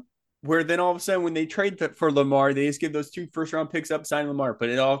around them. Where then all of a sudden when they trade for Lamar, they just give those 2 first-round picks up, sign Lamar. But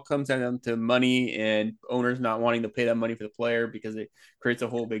it all comes down to money and owners not wanting to pay that money for the player because it creates a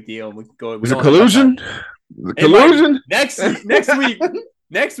whole big deal. And we can go. Is it collusion? The collusion?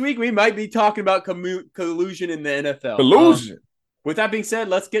 Next week we might be talking about collusion in the NFL. Collusion. With that being said,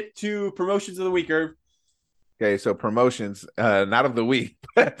 let's get to promotions of the week, Irv. Okay, so promotions, not of the week,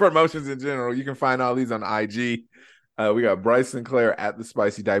 but promotions in general. You can find all these on IG. We got Bryce Sinclair at the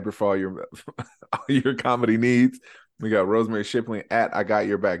Spicy Diaper for all your comedy needs. We got Rosemary Shipling at I Got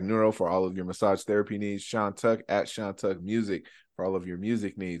Your Back Neuro for all of your massage therapy needs. Sean Tuck at Sean Tuck Music for all of your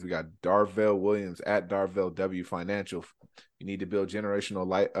music needs. We got Darvell Williams at Darvell W Financial. You need to build generational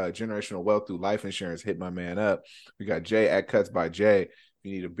wealth through life insurance. Hit my man up. We got Jay at Cuts by Jay. If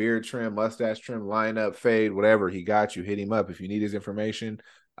you need a beard trim, mustache trim, lineup, fade, whatever, he got you. Hit him up. If you need his information,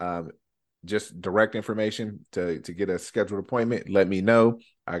 just direct information to get a scheduled appointment, let me know.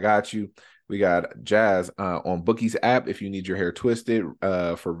 I got you. We got Jazz on Bookie's app if you need your hair twisted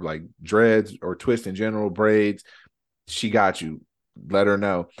for like dreads or twist in general, braids. She got you. Let her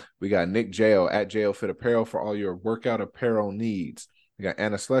know. We got Nick Jail at Jail Fit Apparel for all your workout apparel needs. We got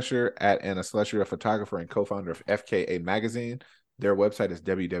Anna Slusher at Anna Slusher, a photographer and co-founder of FKA Magazine. Their website is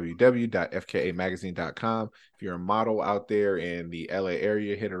www.fkamagazine.com. If you're a model out there in the LA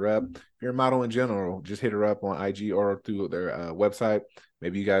area, hit her up. If you're a model in general, just hit her up on IG or through their website.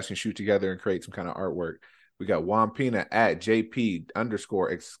 Maybe you guys can shoot together and create some kind of artwork. We got Wampina at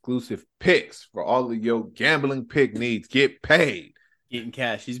JP_exclusive picks for all of your gambling pick needs. Get paid. Getting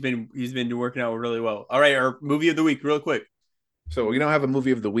cash. He's been working out really well. All right, our movie of the week, real quick. So we don't have a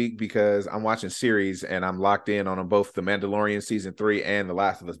movie of the week because I'm watching series and I'm locked in on both The Mandalorian season 3 and The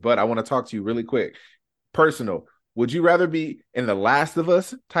Last of Us. But I want to talk to you really quick. Personal. Would you rather be in The Last of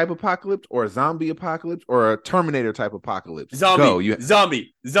Us type apocalypse or a zombie apocalypse or a Terminator type apocalypse?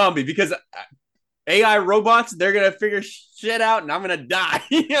 Zombie. Because AI robots, they're gonna figure shit out, and I'm gonna die.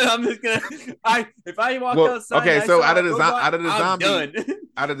 I'm just gonna. If I walk outside. Okay, so out of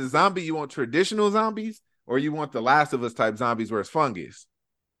the zombie, you want traditional zombies or you want The Last of Us type zombies where it's fungus?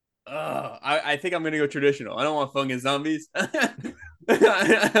 I think I'm gonna go traditional. I don't want fungus zombies. All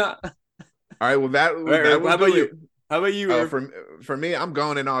right, well how about you? For me, I'm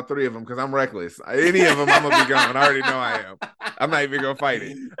going in all three of them because I'm reckless. Any of them, I'm gonna be going. I already know I am. I'm not even gonna fight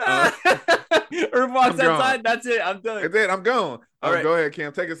it. Herb walks outside. That's it. I'm done. That's it. I'm going. All right, go ahead,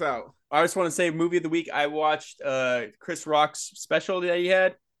 Cam. Take us out. I just want to say, movie of the week. I watched Chris Rock's special that he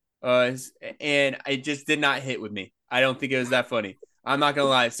had, and it just did not hit with me. I don't think it was that funny. I'm not gonna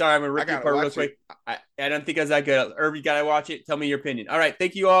lie. Sorry, I'm gonna rip it apart real quick. I don't think it was that good. Herb, you gotta watch it. Tell me your opinion. All right,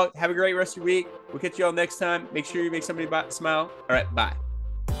 thank you all. Have a great rest of your week. We'll catch you all next time. Make sure you make somebody smile. All right, bye.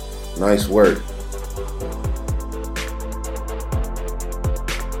 Nice work.